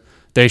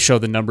 they show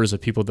the numbers of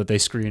people that they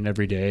screen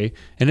every day,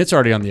 and it's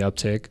already on the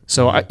uptick.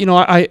 So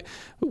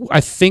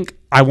I think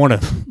I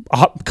want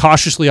to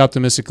cautiously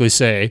optimistically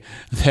say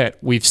that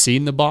we've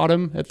seen the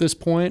bottom at this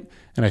point,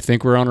 and I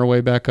think we're on our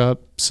way back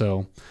up.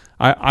 So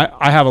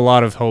I have a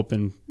lot of hope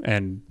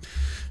and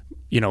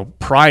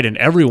pride in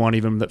everyone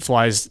even that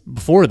flies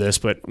before this.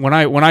 But when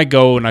I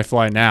go and I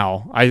fly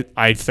now,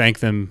 I thank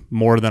them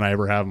more than I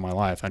ever have in my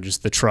life. And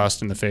just the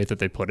trust and the faith that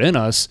they put in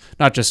us,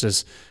 not just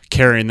as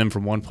carrying them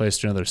from one place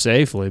to another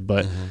safely,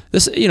 but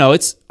this,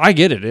 I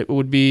get it. It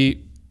would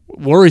be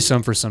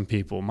worrisome for some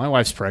people. My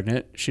wife's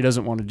pregnant. She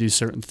doesn't want to do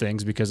certain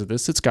things because of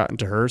this. It's gotten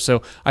to her.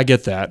 So I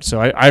get that. So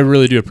I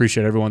really do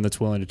appreciate everyone that's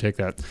willing to take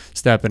that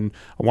step. And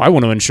I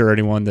want to ensure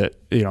anyone that,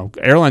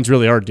 airlines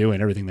really are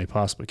doing everything they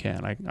possibly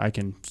can. I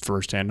can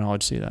firsthand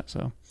knowledge see that.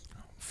 So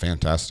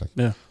fantastic.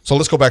 Yeah. So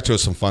let's go back to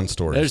some fun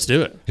stories. Let's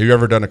do it. Have you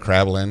ever done a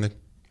crab landing?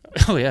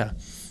 Oh yeah.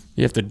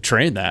 You have to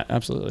train that.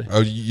 Absolutely.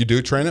 Oh, you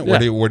do train it?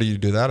 Yeah. Where do you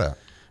do that at?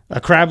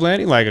 A crab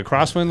landing, like a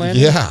crosswind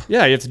landing? Yeah.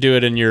 Yeah. You have to do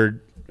it in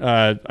your,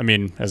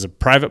 as a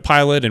private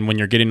pilot, and when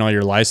you're getting all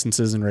your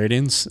licenses and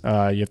ratings,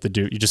 you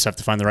just have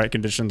to find the right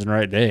conditions and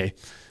right day.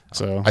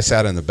 So I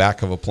sat in the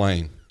back of a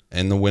plane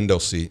in the window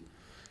seat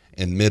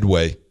in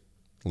Midway,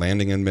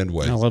 landing in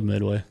Midway. I love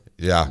Midway.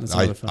 Yeah,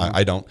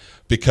 I don't,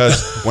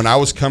 because when I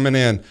was coming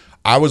in,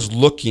 I was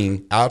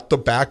looking out the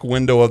back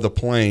window of the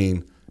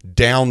plane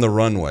down the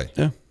runway.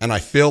 Yeah. And I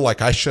feel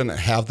like I shouldn't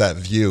have that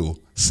view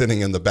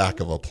sitting in the back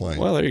of a plane.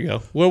 Well, there you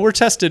go. Well, we're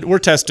tested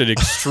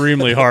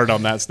extremely hard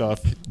on that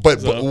stuff.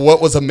 But what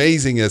was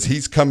amazing is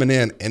he's coming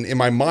in, and in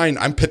my mind,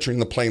 I'm picturing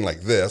the plane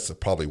like this. It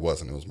probably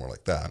wasn't. It was more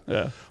like that.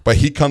 Yeah. But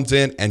he comes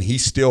in, and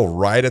he's still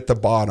right at the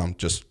bottom,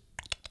 just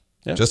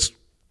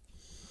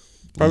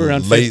probably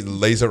around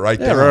lays it right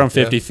down. Yeah, around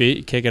 50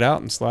 feet. Kick it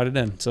out and slide it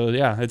in. So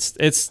yeah,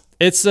 it's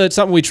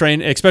something we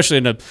train, especially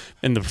in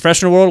the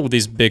professional world with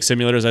these big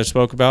simulators I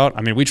spoke about.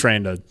 I mean, we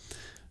train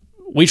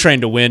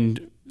to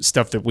win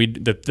stuff that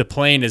the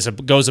plane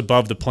goes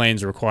above the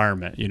plane's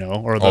requirement,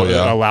 or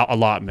the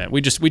allotment.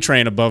 We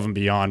train above and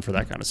beyond for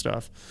that kind of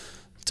stuff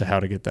to how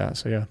to get that.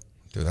 So yeah,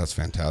 dude, that's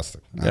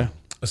fantastic. Yeah.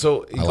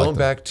 So going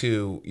back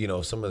to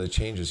some of the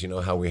changes,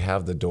 how we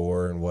have the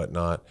door and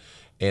whatnot,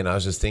 and I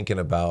was just thinking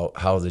about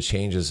how the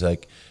changes,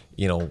 like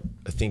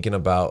thinking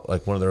about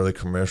like one of the early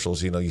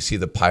commercials, you see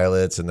the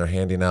pilots and they're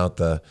handing out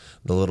the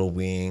little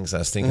wings. I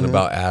was thinking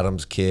about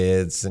Adam's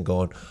kids and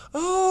going,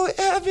 "Oh,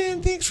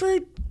 Evan, thanks for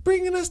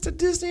bringing us to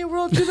Disney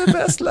World. You're the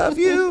best. Love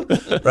you."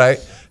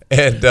 Right.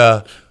 And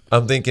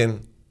I'm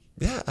thinking,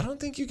 yeah, I don't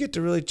think you get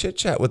to really chit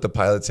chat with the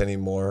pilots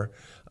anymore.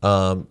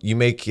 You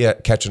may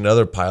catch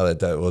another pilot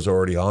that was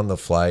already on the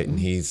flight and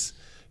he's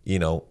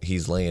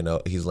laying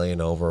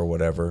over or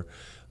whatever.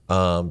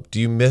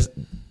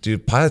 Do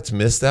pilots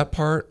miss that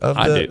part of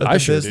the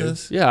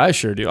business? Do. Yeah, I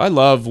sure do. I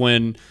love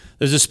when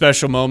there's a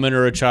special moment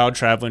or a child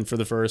traveling for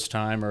the first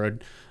time, or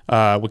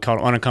we call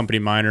it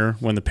unaccompanied minor,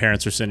 when the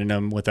parents are sending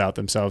them without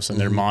themselves and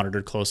they're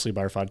monitored closely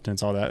by our flight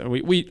attendants, all that.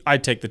 I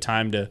take the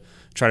time to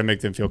try to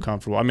make them feel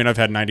comfortable. I mean, I've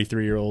had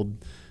 93-year-old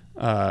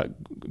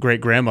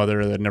great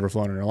grandmother that had never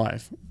flown in her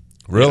life.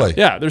 Really?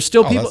 Yeah, there's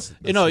still people.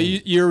 That's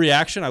your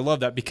reaction. I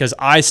love that because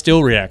I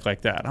still react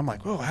like that. I'm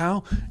like, "Oh,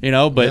 how?"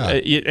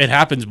 But it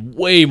happens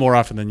way more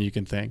often than you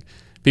can think.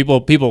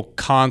 People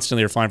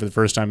constantly are flying for the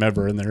first time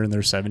ever, and they're in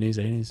their 70s,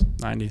 80s,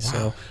 90s. Wow.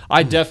 So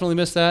I definitely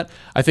miss that.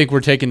 I think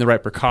we're taking the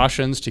right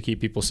precautions to keep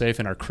people safe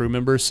and our crew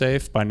members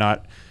safe by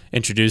not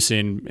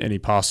introducing any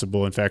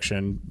possible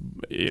infection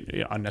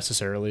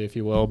unnecessarily, if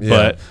you will.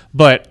 Yeah.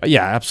 But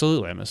yeah,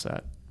 absolutely, I miss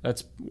that.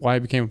 that's why I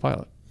became a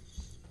pilot.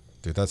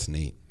 Dude, that's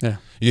neat. Yeah.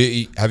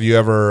 Have you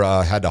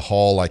ever had to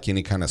haul like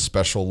any kind of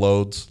special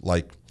loads,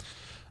 like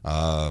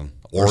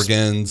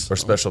organs or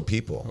special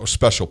people. or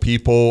special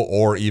people,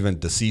 or even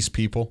deceased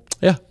people?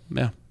 Yeah.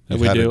 You've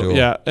We had to do. do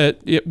 'em.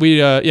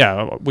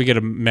 Yeah. We get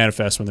a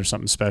manifest when there's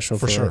something special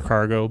for sure. our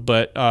cargo,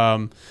 but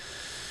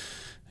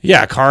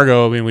yeah,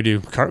 cargo. I mean, we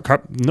do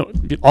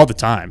all the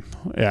time.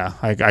 Yeah,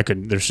 I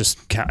could. There's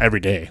just every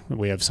day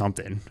we have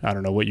something. I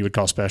don't know what you would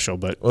call special,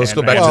 but Well, let's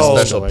go and back I to just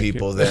special like-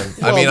 people then.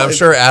 I Well, mean, I'm like-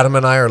 sure Adam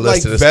and I are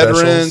Like listed as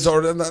veterans,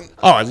 specials.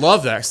 Oh, I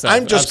love that stuff.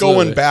 I'm just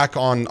Absolutely. going back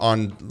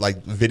on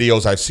like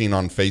videos I've seen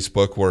on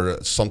Facebook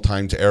where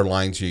sometimes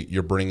airlines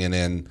you're bringing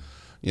in,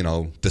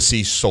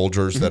 deceased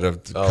soldiers that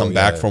have come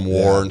back from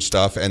war and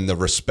stuff, and the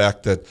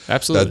respect that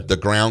Absolutely. the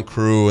ground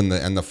crew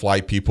and the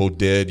flight people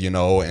did,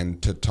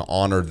 and to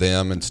honor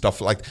them and stuff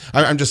like.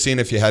 I'm just seeing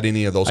if you had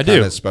any of those I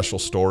kind do. of special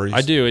stories.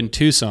 I do. In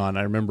Tucson,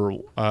 I remember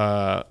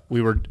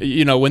we were,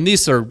 when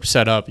these are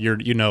set up, you're,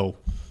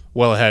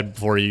 well ahead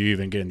before you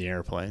even get in the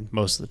airplane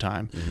most of the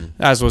time,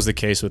 as was the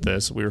case with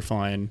this. We were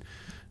flying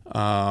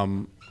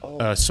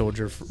a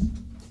soldier.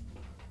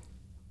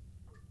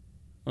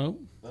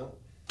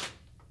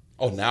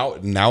 Oh,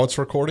 now it's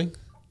recording.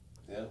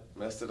 Yeah,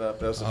 messed it up.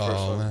 That was the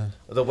first one. Man.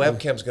 The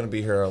webcam's going to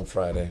be here on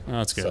Friday. Oh,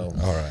 that's good. So.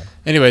 All right.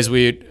 Anyways,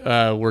 we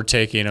were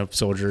taking a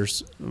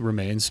soldier's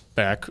remains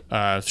back,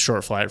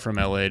 short flight from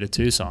LA to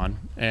Tucson,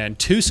 and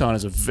Tucson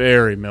is a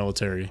very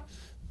military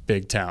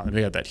big town.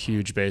 They got that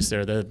huge base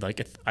there. They're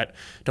like,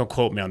 don't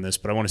quote me on this,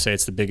 but I want to say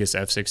it's the biggest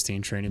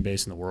F-16 training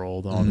base in the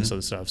world. All this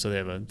other stuff. So they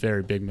have a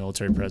very big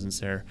military presence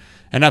there,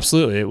 and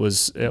absolutely, it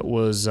was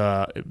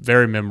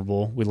very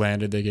memorable. We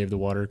landed. They gave the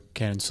water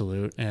cannon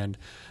salute, and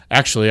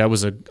actually, I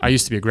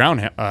used to be a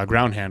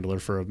ground handler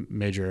for a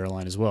major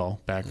airline as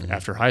well back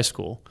after high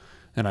school,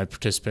 and I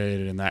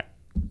participated in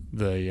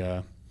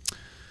the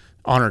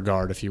honor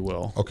guard, if you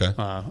will. Okay.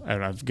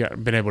 And I've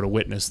been able to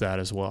witness that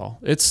as well.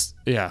 It's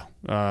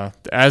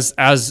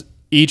as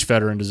each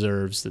veteran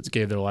deserves that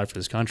gave their life for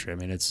this country. I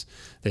mean,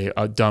 they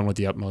are done with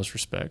the utmost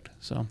respect.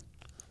 So,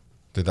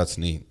 Dude, that's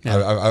neat. Yeah.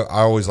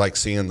 I always like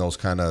seeing those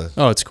kind of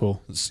it's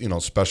cool.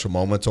 special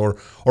moments or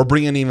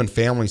bringing even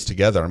families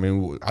together. I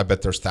mean, I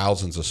bet there's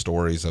thousands of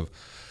stories of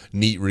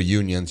neat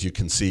reunions. You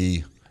can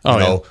see,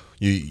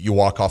 you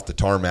walk off the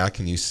tarmac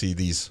and you see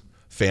these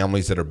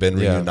families that have been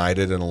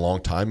reunited in a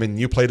long time, and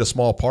you played a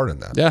small part in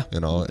that. Yeah,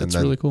 and that's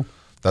really cool.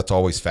 That's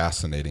always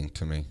fascinating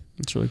to me.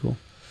 It's really cool.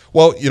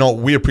 Well,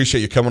 we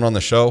appreciate you coming on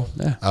the show.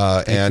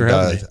 Yeah, and for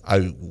having me.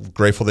 I'm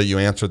grateful that you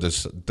answered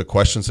the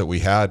questions that we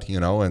had,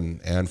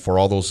 and for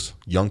all those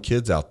young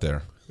kids out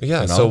there.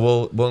 Yeah,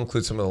 so we'll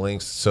include some of the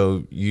links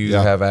so you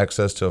have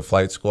access to a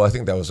flight school. I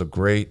think those are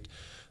great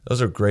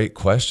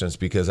questions,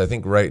 because I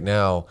think right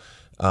now,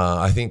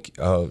 I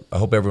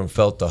hope everyone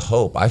felt the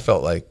hope. I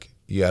felt like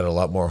you had a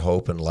lot more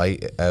hope and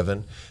light,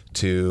 Evan,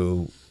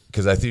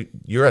 because I think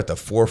you're at the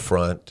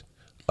forefront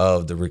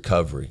of the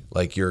recovery,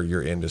 like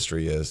your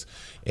industry is.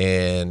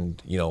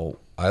 And,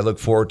 I look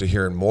forward to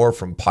hearing more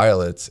from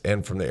pilots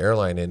and from the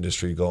airline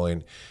industry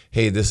going,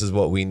 hey, this is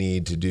what we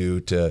need to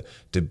do to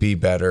be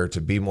better, to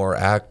be more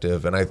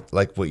active. And I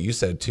like what you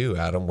said too,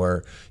 Adam,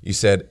 where you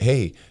said,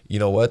 hey, you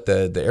know what,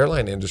 the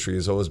airline industry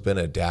has always been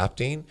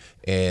adapting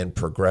and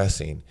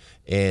progressing.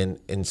 And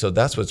so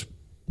that's what's,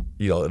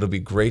 it'll be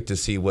great to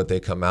see what they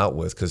come out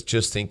with, because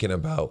just thinking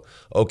about,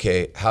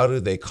 okay, how do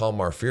they calm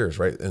our fears,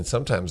 right? And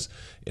sometimes,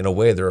 in a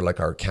way, they're like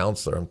our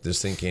counselor. I'm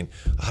just thinking,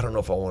 I don't know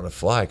if I want to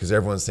fly, because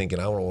everyone's thinking,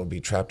 I don't want to be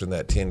trapped in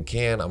that tin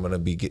can. I'm going to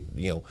be,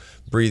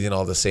 breathing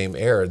all the same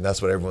air, and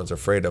that's what everyone's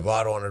afraid of. Oh,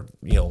 I don't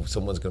want to,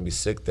 someone's going to be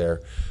sick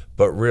there.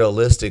 But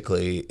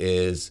realistically,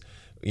 is,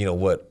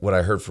 what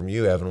I heard from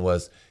you, Evan,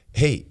 was,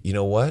 hey, you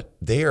know what?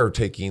 They are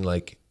taking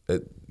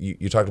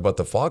you talked about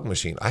the fog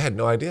machine. I had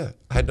no idea.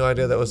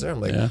 That was there.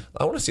 I'm like,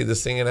 I want to see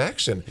this thing in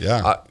action.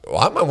 Yeah.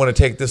 I might want to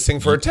take this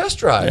thing for a test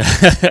drive.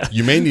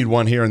 You may need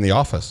one here in the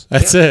office.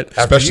 That's it.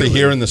 Especially you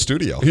here leave. in the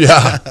studio.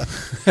 Yeah.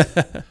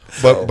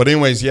 But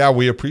anyways,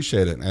 we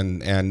appreciate it.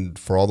 And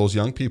for all those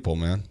young people,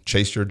 man,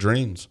 chase your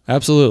dreams.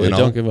 Absolutely.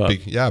 Don't give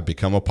up.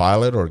 Become a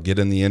pilot or get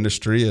in the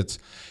industry.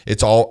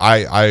 It's all,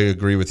 I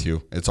agree with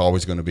you. It's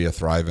always going to be a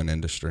thriving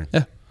industry.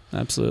 Yeah,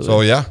 absolutely.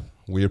 So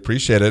we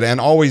appreciate it. And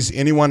always,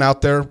 anyone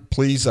out there,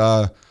 please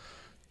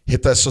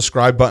hit that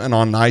subscribe button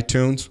on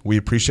iTunes. We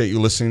appreciate you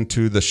listening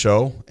to the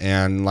show.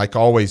 And like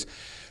always,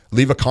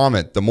 leave a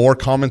comment. The more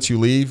comments you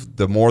leave,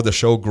 the more the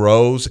show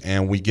grows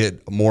and we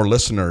get more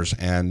listeners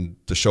and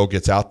the show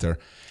gets out there.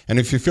 And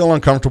if you feel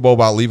uncomfortable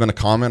about leaving a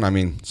comment, I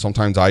mean,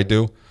 sometimes I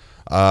do,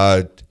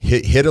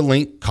 hit a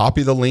link,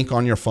 copy the link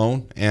on your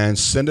phone and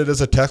send it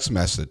as a text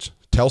message.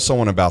 Tell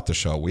someone about the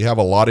show. We have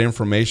a lot of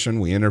information.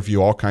 We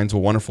interview all kinds of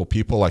wonderful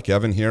people like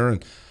Evan here,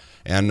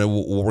 and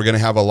we're going to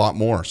have a lot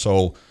more.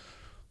 So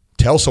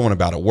tell someone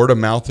about it. Word of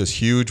mouth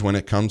is huge when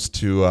it comes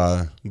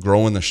to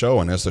growing the show.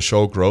 And as the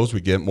show grows,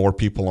 we get more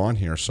people on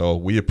here. So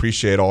we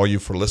appreciate all you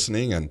for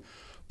listening, and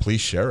please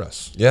share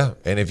us. Yeah,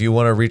 and if you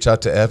want to reach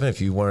out to Evan, if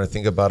you want to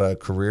think about a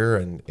career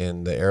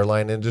in the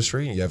airline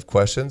industry and you have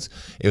questions,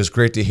 it was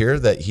great to hear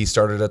that he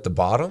started at the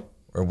bottom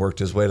or worked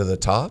his way to the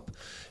top.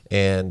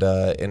 And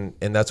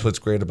that's what's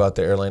great about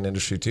the airline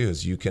industry too,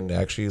 is you can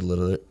actually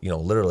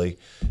literally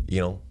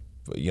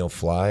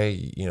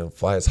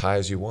fly as high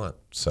as you want.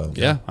 So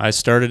yeah, I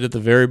started at the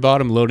very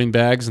bottom, loading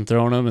bags and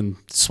throwing them and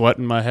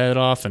sweating my head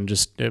off, and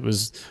it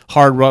was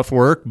hard, rough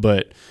work.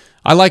 But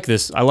I like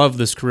this. I love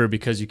this career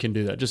because you can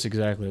do that, just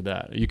exactly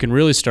that. You can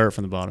really start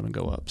from the bottom and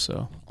go up.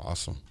 So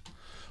awesome.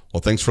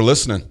 Well, thanks for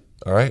listening.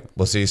 All right,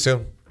 we'll see you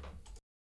soon.